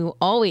 and he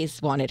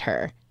always wanted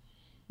her.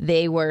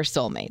 They were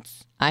soulmates.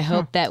 I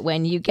hope that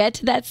when you get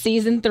to that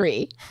season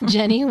 3,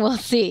 Jenny will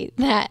see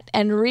that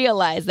and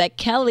realize that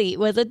Kelly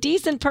was a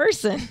decent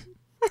person.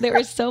 There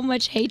was so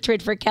much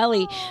hatred for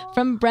Kelly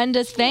from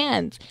Brenda's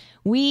fans.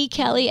 We,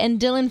 Kelly and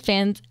Dylan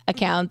fans'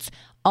 accounts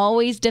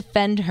always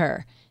defend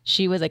her.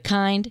 She was a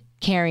kind,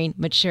 caring,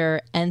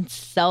 mature, and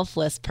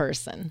selfless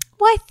person.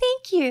 Why,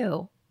 thank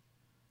you.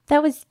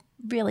 That was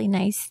really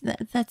nice.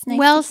 That's nice.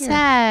 Well to hear.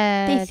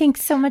 said. They think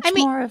so much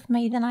more of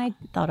me than I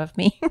thought of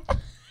me.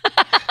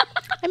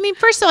 I mean,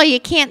 first of all, you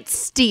can't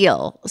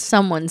steal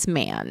someone's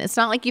man. It's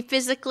not like you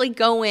physically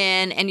go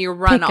in and you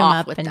run Pick 'em off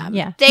up with and- them.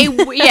 yeah.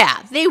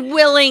 They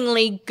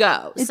willingly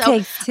go. It So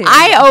takes two.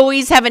 I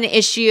always have an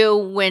issue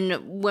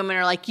when women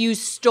are like, "You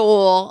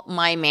stole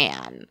my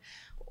man."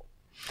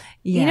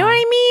 You know what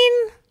I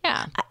mean?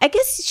 Yeah. I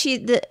guess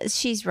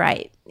she's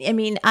right. I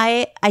mean,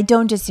 I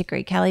don't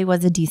disagree. Kelly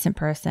was a decent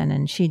person,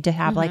 and she did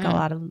have like a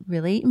lot of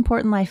really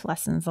important life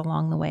lessons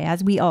along the way,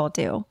 as we all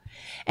do.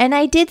 And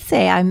I did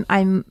say I'm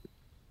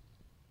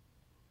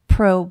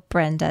pro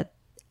Brenda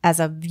as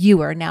a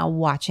viewer now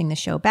watching the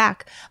show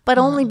back, but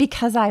only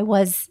because I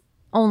was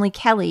only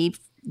Kelly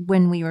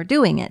when we were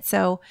doing it.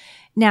 So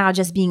now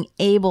just being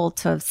able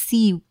to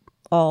see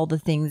all the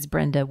things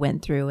Brenda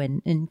went through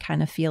and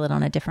kind of feel it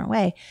on a different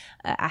way,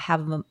 I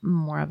have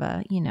more of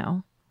a,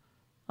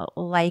 a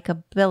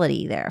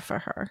likability there for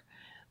her.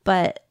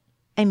 But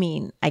I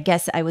mean, I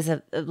guess I was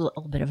a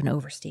little bit of an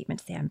overstatement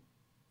to say I'm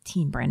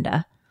Team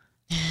Brenda.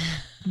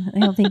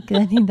 I think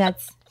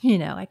that's,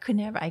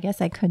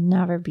 I could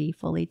never be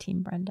fully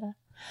Team Brenda,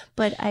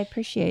 but I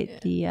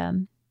appreciate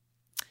the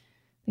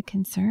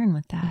concern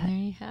with that. There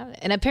you have it.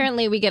 And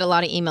apparently we get a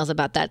lot of emails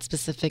about that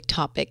specific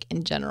topic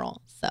in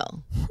general. So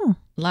a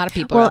lot of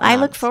people. Well, I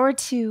look forward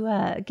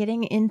to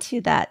getting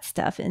into that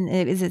stuff. And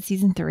is it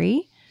season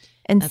 3?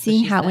 And That's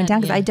seeing what she how it went said,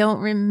 down, because yeah. I don't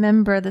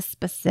remember the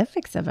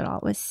specifics of it all.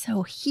 It was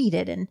so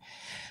heated and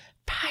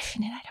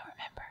passionate. I don't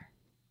remember.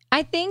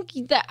 I think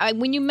that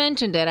when you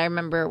mentioned it, I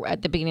remember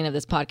at the beginning of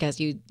this podcast,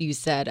 you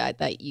said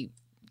that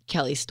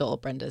Kelly stole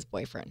Brenda's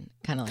boyfriend,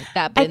 kind of like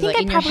that. But I think in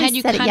I your probably head,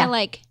 you said it, kind of yeah.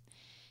 like,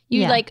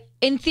 you Yeah. like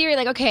in theory,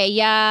 like, okay,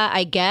 yeah,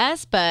 I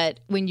guess. But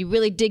when you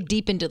really dig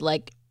deep into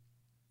like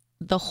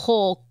the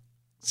whole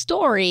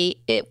story,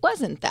 it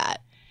wasn't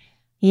that.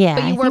 Yeah,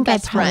 But you I were think I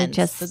best probably friends.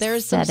 just So there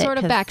was some said it sort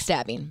of 'cause-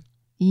 backstabbing.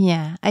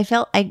 Yeah, I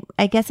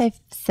guess I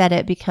said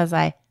it because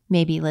I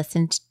maybe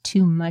listened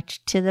too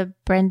much to the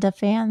Brenda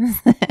fans,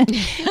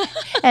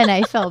 and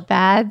I felt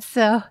bad.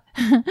 So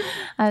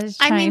I was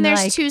trying I mean,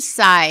 there's to two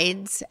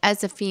sides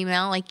as a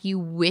female. Like you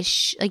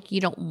wish, like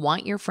you don't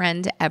want your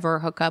friend to ever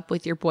hook up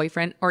with your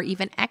boyfriend or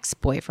even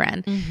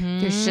ex-boyfriend.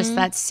 There's just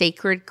that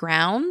sacred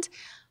ground.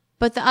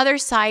 But the other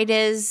side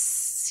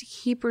is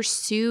he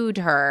pursued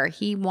her.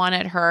 He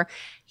wanted her.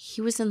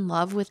 He was in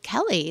love with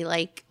Kelly,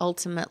 like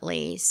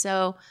ultimately.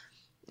 So,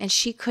 and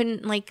she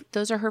couldn't, like,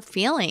 those are her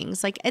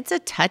feelings. Like, it's a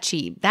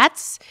touchy,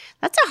 that's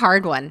a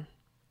hard one.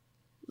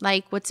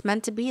 Like, what's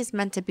meant to be is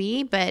meant to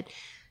be, but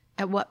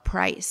at what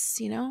price,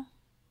 Yeah.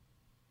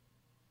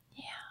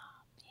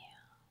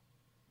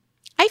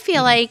 I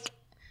feel like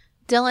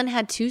Dylan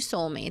had two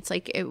soulmates.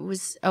 Like, it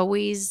was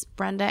always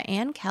Brenda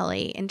and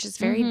Kelly in just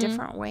very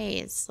different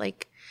ways.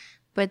 Like,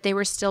 but they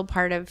were still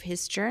part of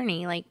his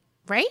journey. Like,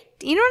 right?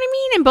 You know what I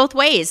mean? In both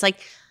ways. Like,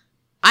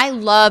 I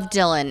love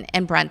Dylan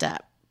and Brenda,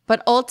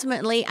 but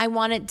ultimately I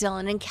wanted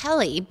Dylan and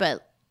Kelly,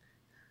 but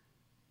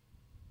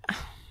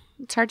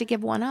it's hard to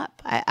give one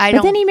up. I But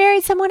don't. then he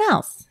married someone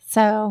else.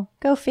 So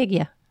go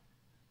figure.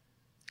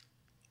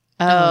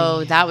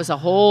 Oh, that was a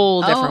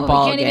whole different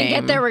ball we can't game. even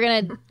get there. We're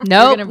gonna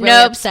Nope. really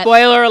upset.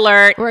 Spoiler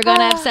alert. We're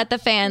gonna upset the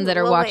fans that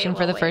are We'll watching wait,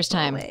 for the we'll first wait,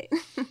 time. we'll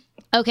wait.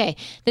 Okay,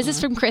 this is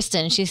from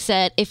Kristen. She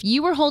said, if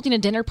you were holding a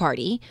dinner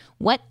party,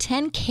 what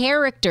 10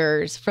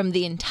 characters from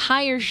the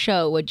entire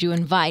show would you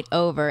invite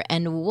over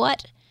and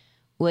what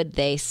would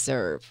they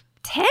serve?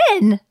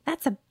 10?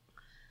 That's a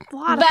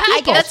lot of But I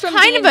people. guess That's from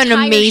kind the of an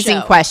entire amazing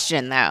show.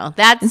 question, though.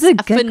 That's It's a a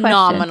good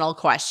phenomenal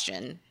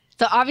question.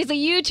 So obviously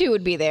you two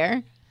would be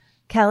there.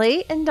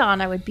 Kelly and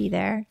Donna would be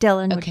there.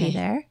 Dylan would Okay. be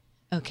there.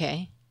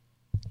 Okay.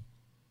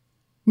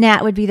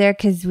 Nat would be there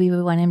because we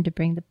would want him to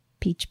bring the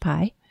peach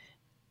pie.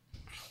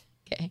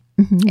 Okay.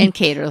 And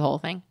cater the whole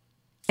thing.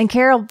 And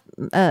Carol,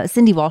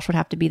 Cindy Walsh would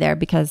have to be there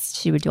because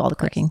she would do all the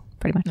cooking,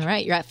 pretty much. All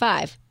right, you're at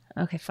 5.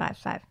 Okay, 5.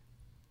 You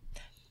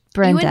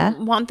Brenda, wouldn't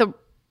want the...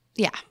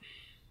 Yeah.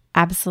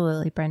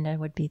 absolutely. Brenda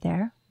would be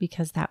there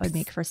because that would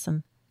make for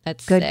some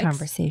That's good 6.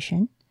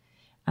 conversation.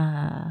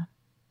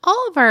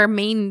 All of our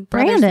main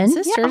brothers Brandon. and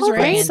Yeah, sisters, all of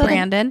right? them. So then-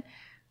 Brandon,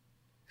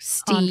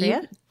 Steve,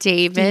 Andrea.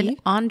 David, Steve.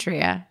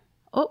 Andrea.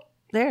 Oh,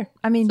 there.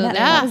 I mean, So that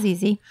that- was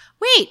easy.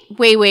 Wait.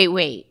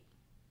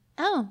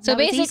 Oh, so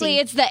basically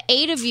it's the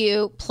 8 of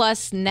you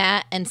plus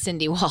Nat and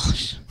Cindy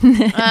Walsh.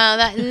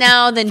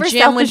 Then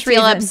Jim would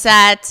feel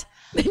upset.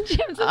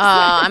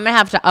 I'm gonna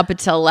have to up it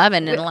to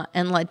 11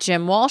 and let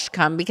Jim Walsh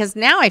come because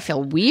now I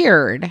feel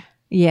weird.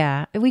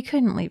 Yeah, we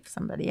couldn't leave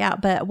somebody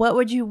out. But what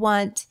would you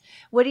want?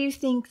 What do you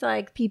think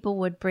like people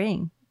would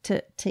bring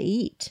to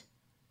eat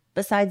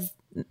besides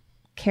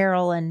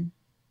Carol and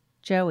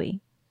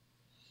Joey?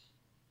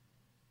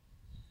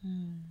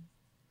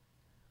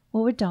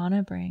 What would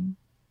Donna bring?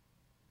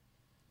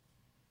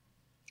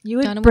 You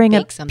would Donna bring would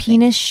a bake something.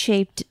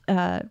 penis-shaped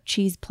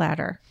cheese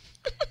platter.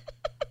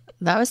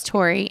 That was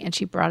Tori, and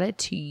she brought it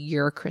to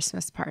your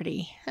Christmas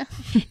party.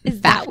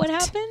 Is that what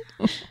happened?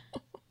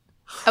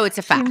 Oh, it's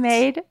a fact. She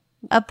made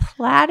a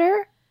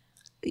platter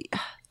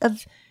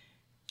of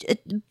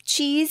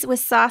cheese with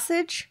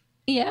sausage.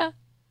 Yeah.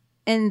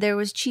 And there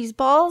was cheese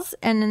balls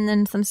and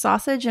then some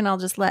sausage, and I'll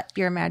just let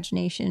your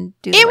imagination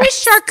do it. It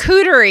was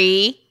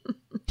charcuterie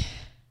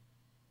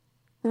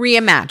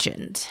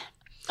reimagined.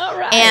 All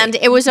right. And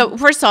it was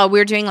first of all, we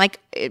were doing like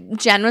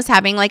Jen was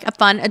having like a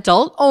fun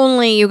adult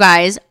only, you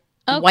guys,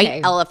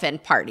 white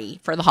elephant party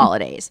for the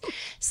holidays.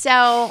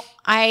 So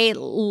I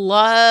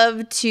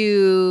love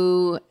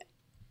to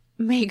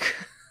make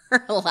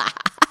her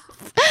laugh.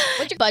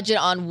 What's your budget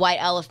on white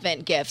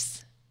elephant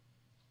gifts?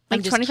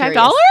 Like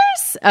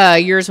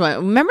 $25? Yours went.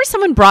 Remember,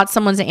 someone brought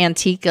someone's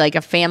antique, like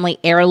a family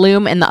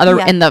heirloom, and the other,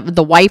 and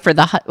the wife or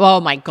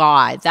oh my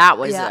god, that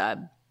was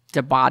a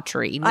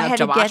debauchery. No, I had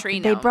debauchery.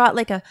 They brought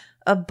like a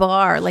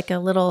bar, like a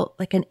little,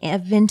 like a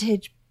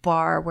vintage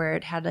bar where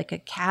it had like a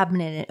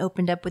cabinet and it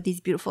opened up with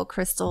these beautiful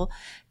crystal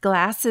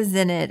glasses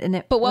in it.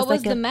 And but what was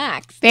like the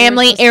max?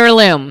 Family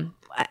heirloom.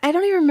 I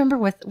don't even remember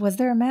was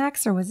there a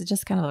max or was it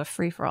just kind of a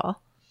free for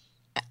all?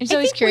 I'm just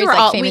always curious,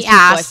 like famous people,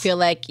 I feel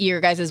like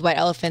your guys' white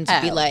elephants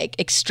would be like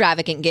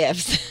extravagant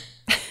gifts.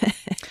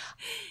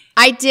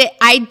 I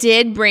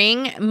did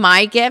bring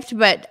my gift,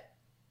 but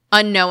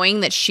unknowing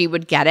that she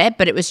would get it,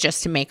 but it was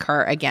just to make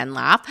her again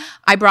laugh.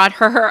 I brought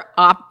her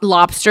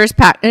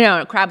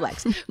crab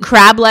legs.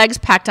 Crab legs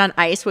packed on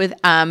ice with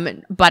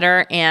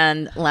butter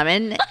and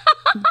lemon.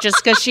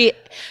 Just because she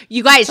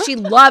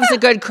loves a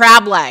good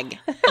crab leg.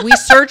 We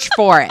search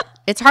for it.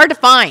 It's hard to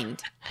find.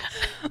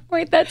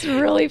 Wait, that's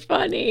really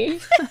funny.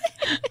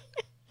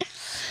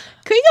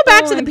 Can we go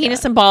back to the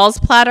penis and balls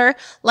platter?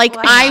 Like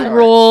I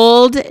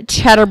rolled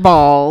cheddar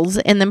balls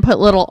and then put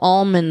little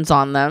almonds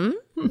on them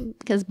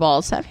because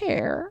balls have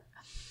hair.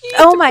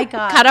 Oh my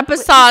god! Cut up a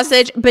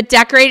sausage, but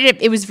decorated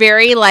it. It was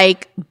very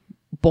like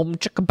boom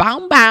chicka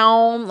boom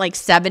boom, like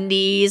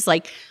 70s,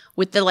 like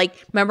with the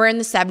like. Remember in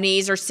the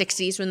 70s or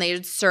 60s when they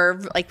would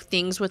serve like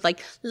things with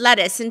like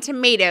lettuce and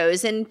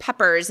tomatoes and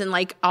peppers and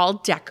like all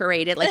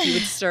decorated, like you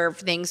would serve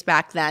things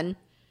back then.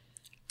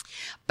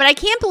 But I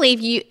can't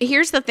believe you.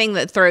 Here's the thing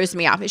that throws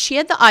me off: is she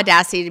had the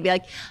audacity to be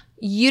like,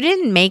 "You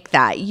didn't make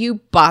that. You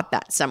bought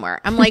that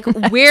somewhere." I'm like,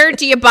 where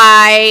do you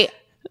buy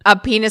a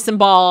penis and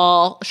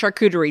ball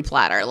charcuterie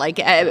platter? Like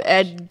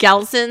at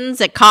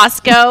Gelson's, at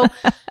Costco?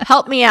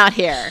 Help me out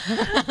here.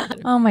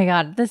 Oh my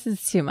god, this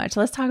is too much.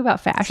 Let's talk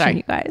about fashion,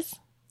 you guys.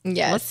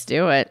 Yes, let's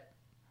do it.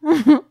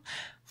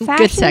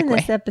 Fashion in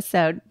this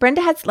episode.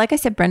 Brenda has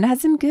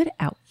some good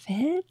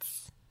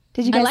outfits.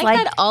 Did you guys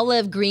like that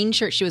olive green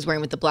shirt she was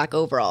wearing with the black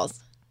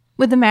overalls?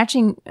 With the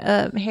matching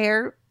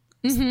hair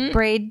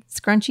braid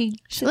scrunchy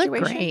She looked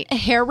great. A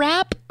hair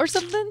wrap or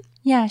something?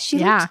 Yeah, she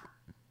looked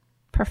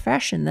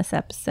profession this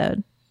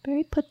episode.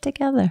 Very put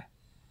together.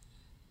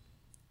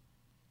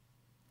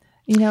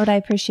 You know what I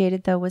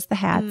appreciated though was the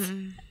hats.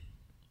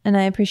 And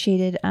I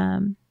appreciated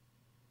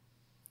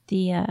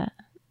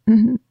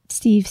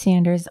Steve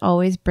Sanders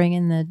always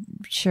bringing the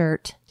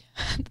shirt.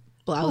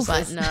 Blouse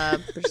button up.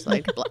 Just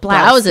like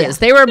blouses. Yeah.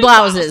 They were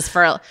blouses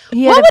for. What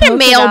would a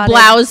male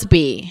blouse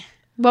be?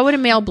 What would a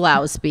male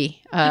blouse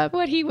be?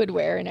 What he would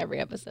wear in every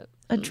episode.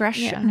 A dress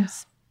shirt.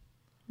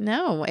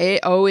 No.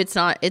 It's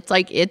not. It's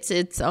like it's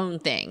its own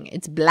thing.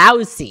 It's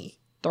blousey.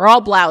 They're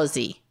all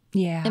blousey.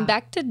 Yeah. And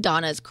back to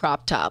Donna's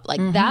crop top.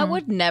 Like that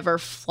would never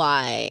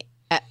fly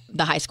at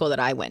the high school that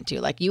I went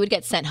to. Like you would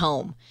get sent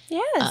home.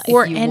 Yes.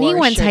 Or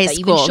anyone's high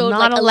school. Showed,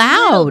 not like,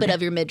 allowed. A little bit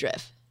of your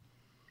midriff.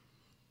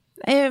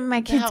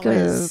 My kids go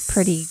to a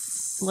pretty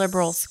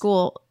liberal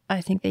school. I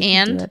think they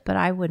can do it, but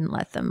I wouldn't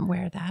let them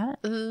wear that.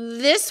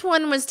 This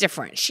one was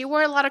different. She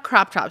wore a lot of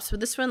crop tops, but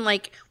this one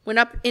like went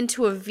up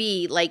into a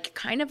V, like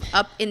kind of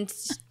up into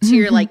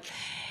your like.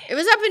 It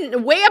was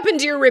way up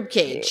into your rib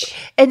cage.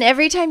 And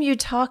every time you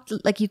talked,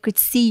 like you could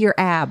see your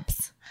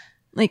abs,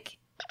 like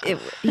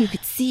you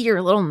could see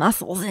your little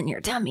muscles in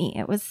your tummy.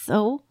 It was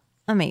so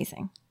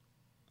amazing.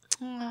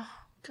 Oh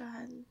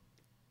God, it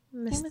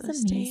was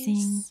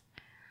amazing.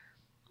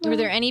 Were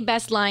there any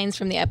best lines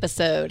from the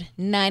episode?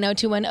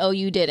 90210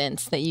 you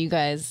didn't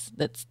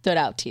that stood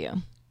out to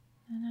you?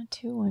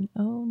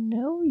 90210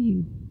 no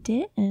you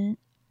didn't.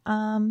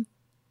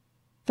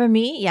 For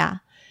me, yeah.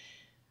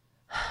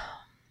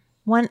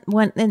 One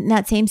in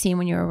that same scene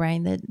when you were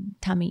wearing the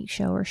tummy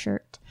shower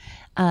shirt,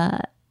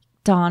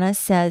 Donna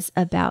says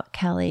about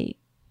Kelly,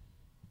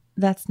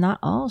 that's not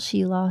all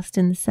she lost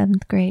in the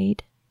 7th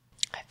grade.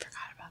 I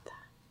forgot about that.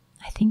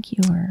 I think you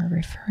were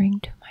referring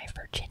to my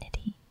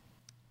virginity.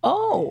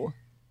 Oh,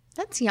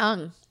 that's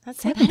young.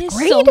 That's Seventh like,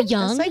 grade? so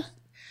young.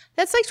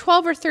 That's like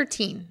 12 or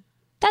 13.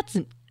 That's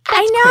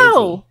I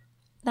know. crazy.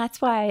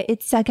 That's why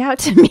it stuck out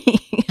to me.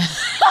 I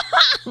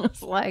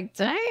was like,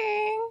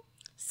 dang.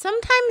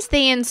 Sometimes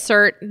they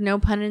insert, no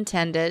pun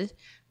intended,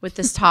 with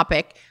this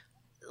topic,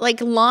 like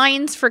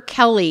lines for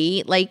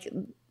Kelly, like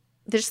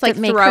there's like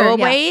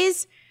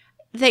throwaways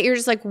that you're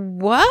just like,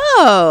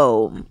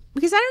 whoa.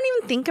 Because I don't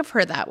even think of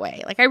her that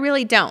way. Like I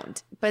really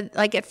don't. But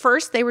like at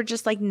first they were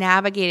just like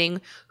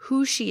navigating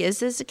who she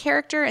is as a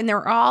character. And there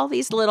were all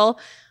these little,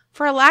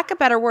 for lack of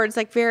better words,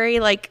 like very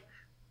like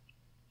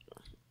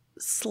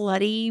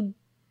slutty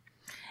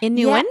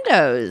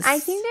innuendos. I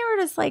think they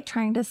were just like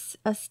trying to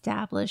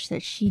establish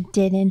that she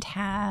didn't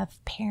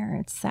have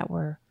parents that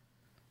were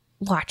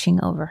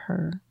watching over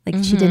her.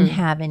 Like she didn't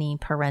have any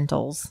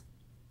parentals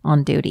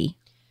on duty.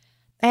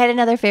 I had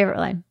another favorite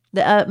line.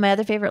 My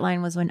other favorite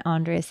line was when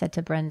Andrea said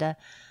to Brenda,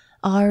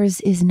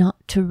 "Ours is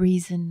not to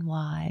reason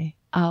why.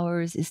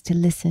 Ours is to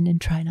listen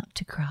and try not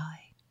to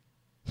cry."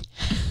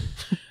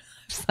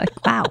 It's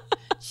like, wow.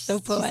 So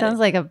poetic. She sounds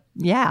like a,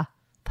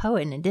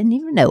 poet and didn't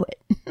even know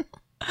it.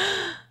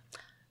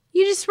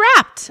 You just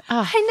rapped.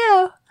 Oh. I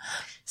know.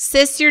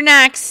 Sis, you're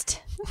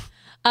next.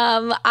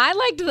 I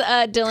liked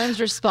Dylan's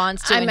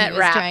response to I when meant he was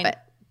rap, trying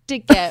but- to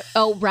get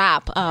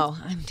rap.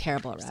 Oh, I'm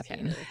terrible at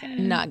rapping.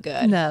 Not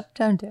good. No,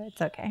 don't do it.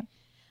 It's okay.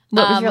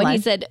 What was your when line?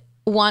 he said,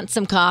 "Want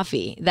some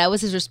coffee?" That was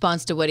his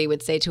response to what he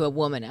would say to a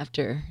woman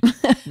after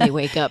they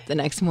wake up the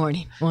next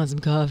morning. "Want some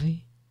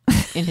coffee?"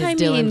 In his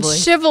Dylan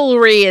voice.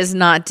 Chivalry is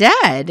not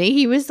dead.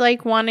 He was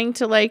like wanting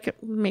to like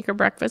make her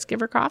breakfast, give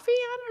her coffee.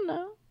 I don't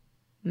know.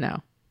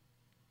 No.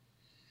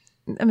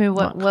 I mean,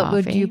 what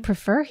would coffee. you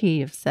prefer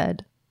he have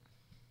said?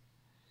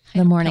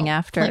 The morning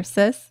after, Like,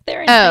 sis?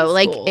 They're in high Oh,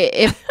 like school.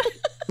 if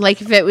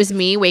like if it was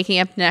me waking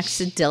up next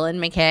to Dylan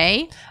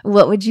McKay.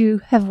 What would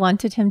you have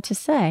wanted him to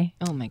say?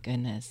 Oh my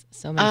goodness,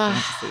 so many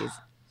fantasies.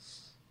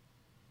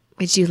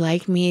 Would you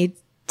like me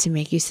to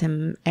make you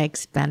some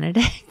eggs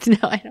Benedict? No,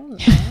 I don't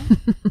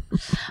know.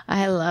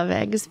 I love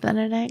eggs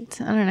Benedict.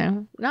 I don't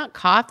know. Not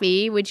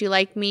coffee. Would you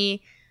like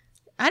me?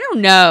 I don't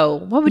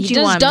know. What would you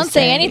just want? don't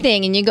say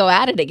anything, and you go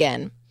at it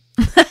again.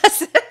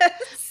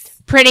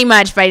 Pretty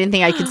much, but I didn't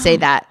think I could say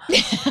that.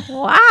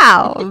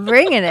 Wow,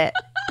 bringing it.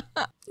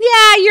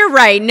 Yeah, you're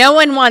right. No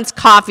one wants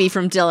coffee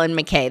from Dylan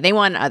McKay. They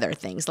want other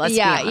things. Let's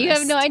be honest. You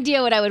have no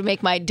idea what I would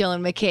make my Dylan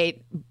McKay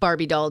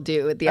Barbie doll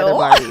do with the other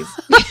Barbies.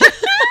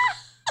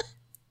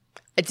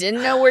 I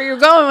didn't know where you're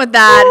going with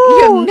that.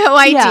 You have no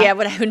idea yeah.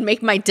 what I would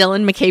make my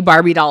Dylan McKay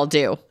Barbie doll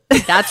do.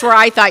 That's where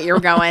I thought you were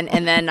going,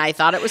 and then I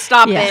thought it was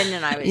stopping,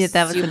 and I was,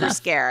 that was super enough.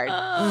 scared.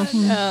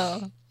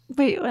 No,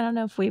 Wait, I don't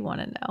know if we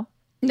want to know.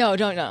 no,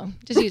 don't know.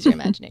 Just use your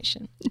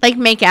imagination. Like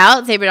make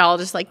out, they would all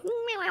just like.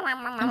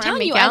 I'm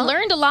telling you, I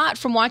learned a lot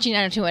from watching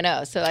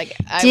 90210. So like,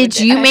 Did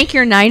you make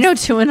your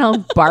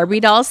 90210 Barbie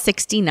doll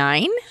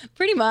 69?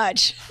 Pretty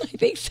much? I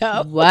think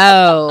so.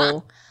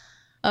 Whoa.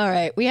 All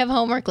right, we have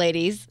homework,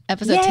 ladies.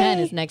 Episode 10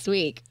 is next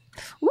week.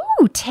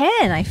 Ooh,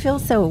 10. I feel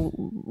so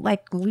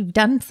like we've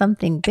done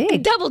something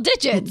big. Double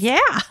digits. Yeah.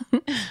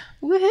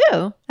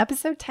 Woohoo.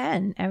 Episode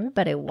 10.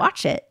 Everybody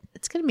watch it.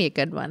 It's going to be a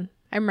good one.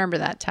 I remember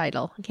that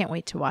title. I can't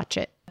wait to watch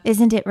it.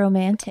 Isn't it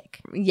romantic?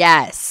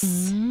 Yes.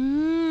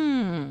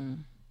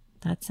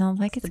 That sounds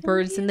like it's The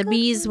birds and the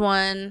bees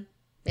one.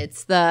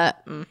 It's the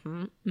It's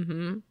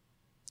a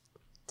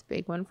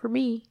big one for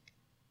me.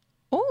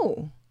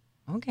 Oh,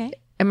 okay.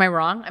 Am I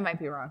wrong? I might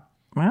be wrong.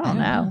 I don't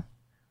know.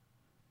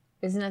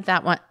 Isn't it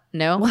that one?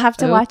 No. We'll have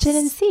to watch it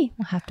and Oops. see.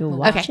 We'll have to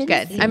watch it. Okay,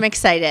 good. and see. I'm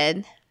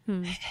excited.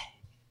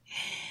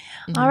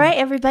 All right,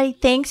 everybody.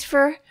 Thanks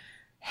for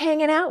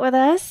hanging out with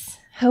us.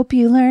 Hope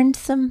you learned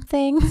some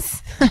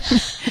things.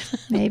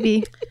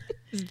 Maybe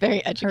It's very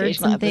heard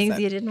educational some things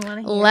episode. you didn't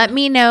want to hear. Let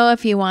me know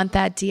if you want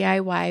that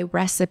DIY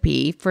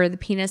recipe for the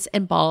penis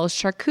and balls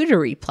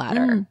charcuterie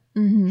platter.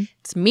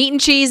 It's meat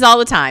and cheese all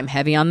the time.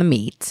 Heavy on the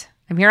meat.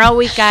 I'm here all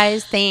week,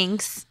 guys.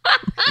 Thanks.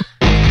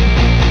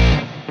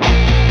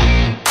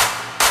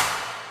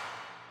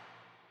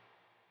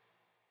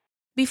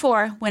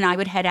 Before, when I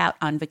would head out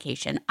on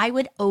vacation, I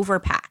would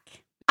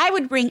overpack. I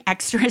would bring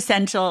extra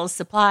essentials,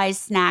 supplies,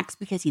 snacks,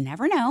 because you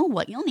never know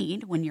what you'll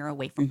need when you're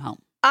away from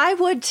home. I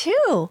would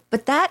too,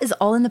 but that is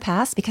all in the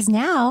past because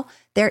now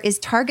there is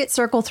Target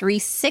Circle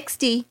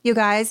 360, you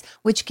guys,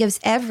 which gives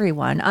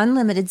everyone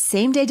unlimited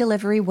same-day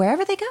delivery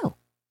wherever they go.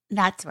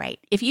 That's right.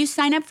 If you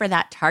sign up for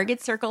that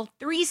Target Circle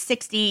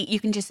 360, you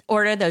can just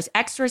order those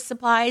extra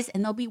supplies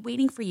and they'll be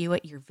waiting for you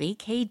at your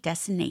vacay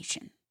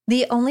destination.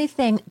 The only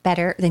thing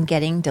better than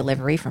getting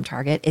delivery from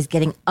Target is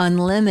getting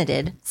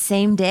unlimited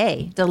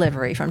same-day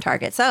delivery from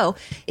Target. So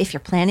if you're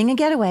planning a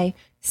getaway,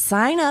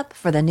 sign up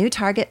for the new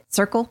Target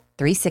Circle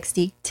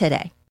 360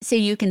 today. So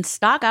you can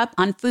stock up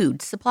on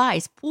food,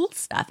 supplies, pool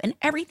stuff, and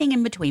everything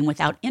in between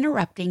without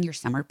interrupting your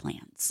summer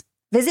plans.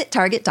 Visit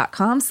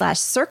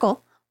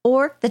target.com/circle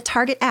or the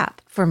Target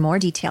app for more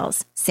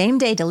details.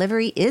 Same-day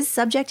delivery is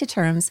subject to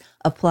terms,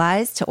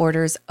 applies to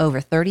orders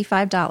over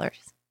 $35.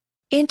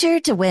 Enter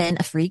to win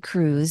a free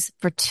cruise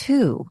for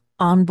two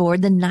on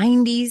board the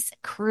 90s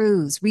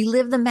cruise.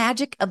 Relive the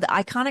magic of the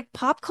iconic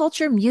pop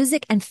culture,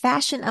 music, and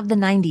fashion of the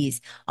 90s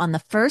on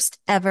the first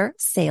ever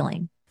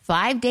sailing.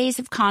 5 days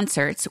of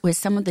concerts with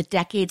some of the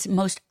decade's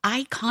most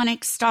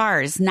iconic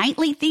stars,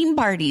 nightly theme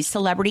parties,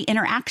 celebrity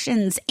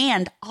interactions,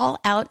 and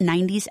all-out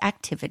 90s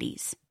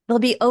activities. There'll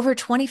be over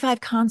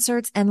 25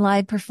 concerts and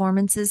live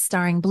performances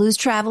starring Blues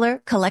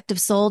Traveler, Collective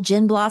Soul,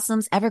 Gin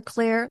Blossoms,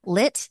 Everclear,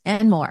 Lit,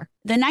 and more.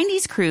 The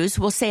 90s cruise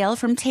will sail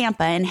from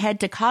Tampa and head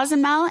to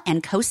Cozumel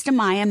and Costa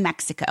Maya,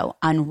 Mexico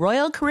on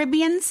Royal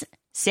Caribbean's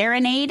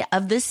Serenade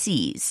of the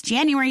Seas,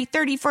 January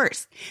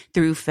 31st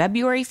through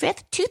February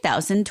 5th,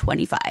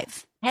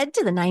 2025. Head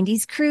to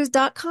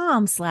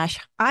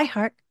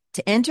the90scruise.com/iHeart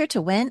to enter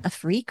to win a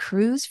free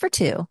cruise for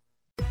two.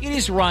 It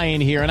is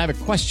Ryan here, and I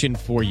have a question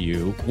for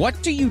you.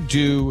 What do you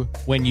do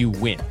when you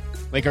win?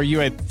 Like, are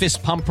you a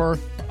fist pumper,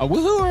 a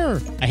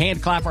woohooer, a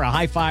hand clapper, a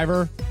high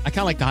fiver? I kind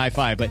of like the high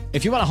five, but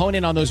if you want to hone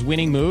in on those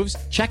winning moves,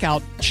 check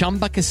out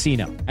Chumba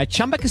Casino. At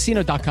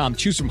ChumbaCasino.com,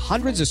 choose from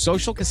hundreds of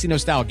social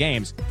casino-style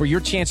games for your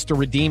chance to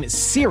redeem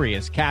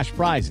serious cash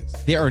prizes.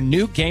 There are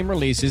new game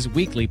releases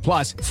weekly,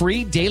 plus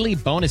free daily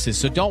bonuses,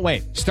 so don't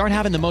wait. Start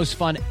having the most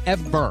fun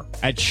ever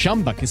at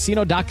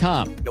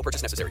ChumbaCasino.com. No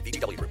purchase necessary.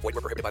 VGW. Void where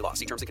prohibited by law.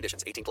 See terms and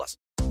conditions. 18+.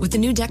 With the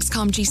new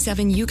Dexcom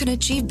G7, you can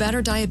achieve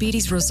better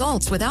diabetes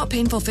results without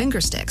painful finger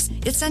sticks.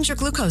 It sends your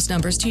glucose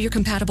numbers to your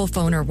compatible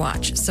phone or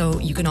watch, so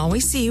you can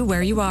always see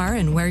where you are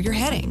and where you're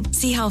heading.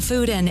 See how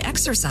food and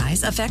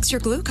exercise affects your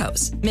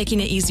glucose, making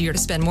it easier to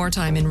spend more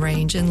time in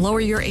range and lower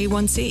your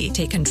A1C.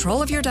 Take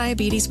control of your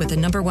diabetes with the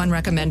 #1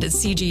 recommended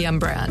CGM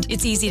brand.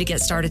 It's easy to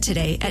get started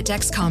today at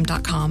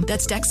Dexcom.com.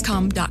 That's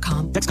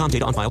Dexcom.com. Dexcom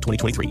data on file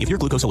 2023. If your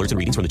glucose alerts and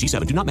readings from the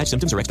G7 do not match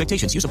symptoms or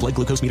expectations, use a blood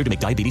glucose meter to make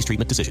diabetes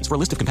treatment decisions. For a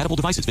list of compatible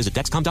devices, visit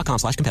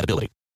Dexcom.com/compatibility.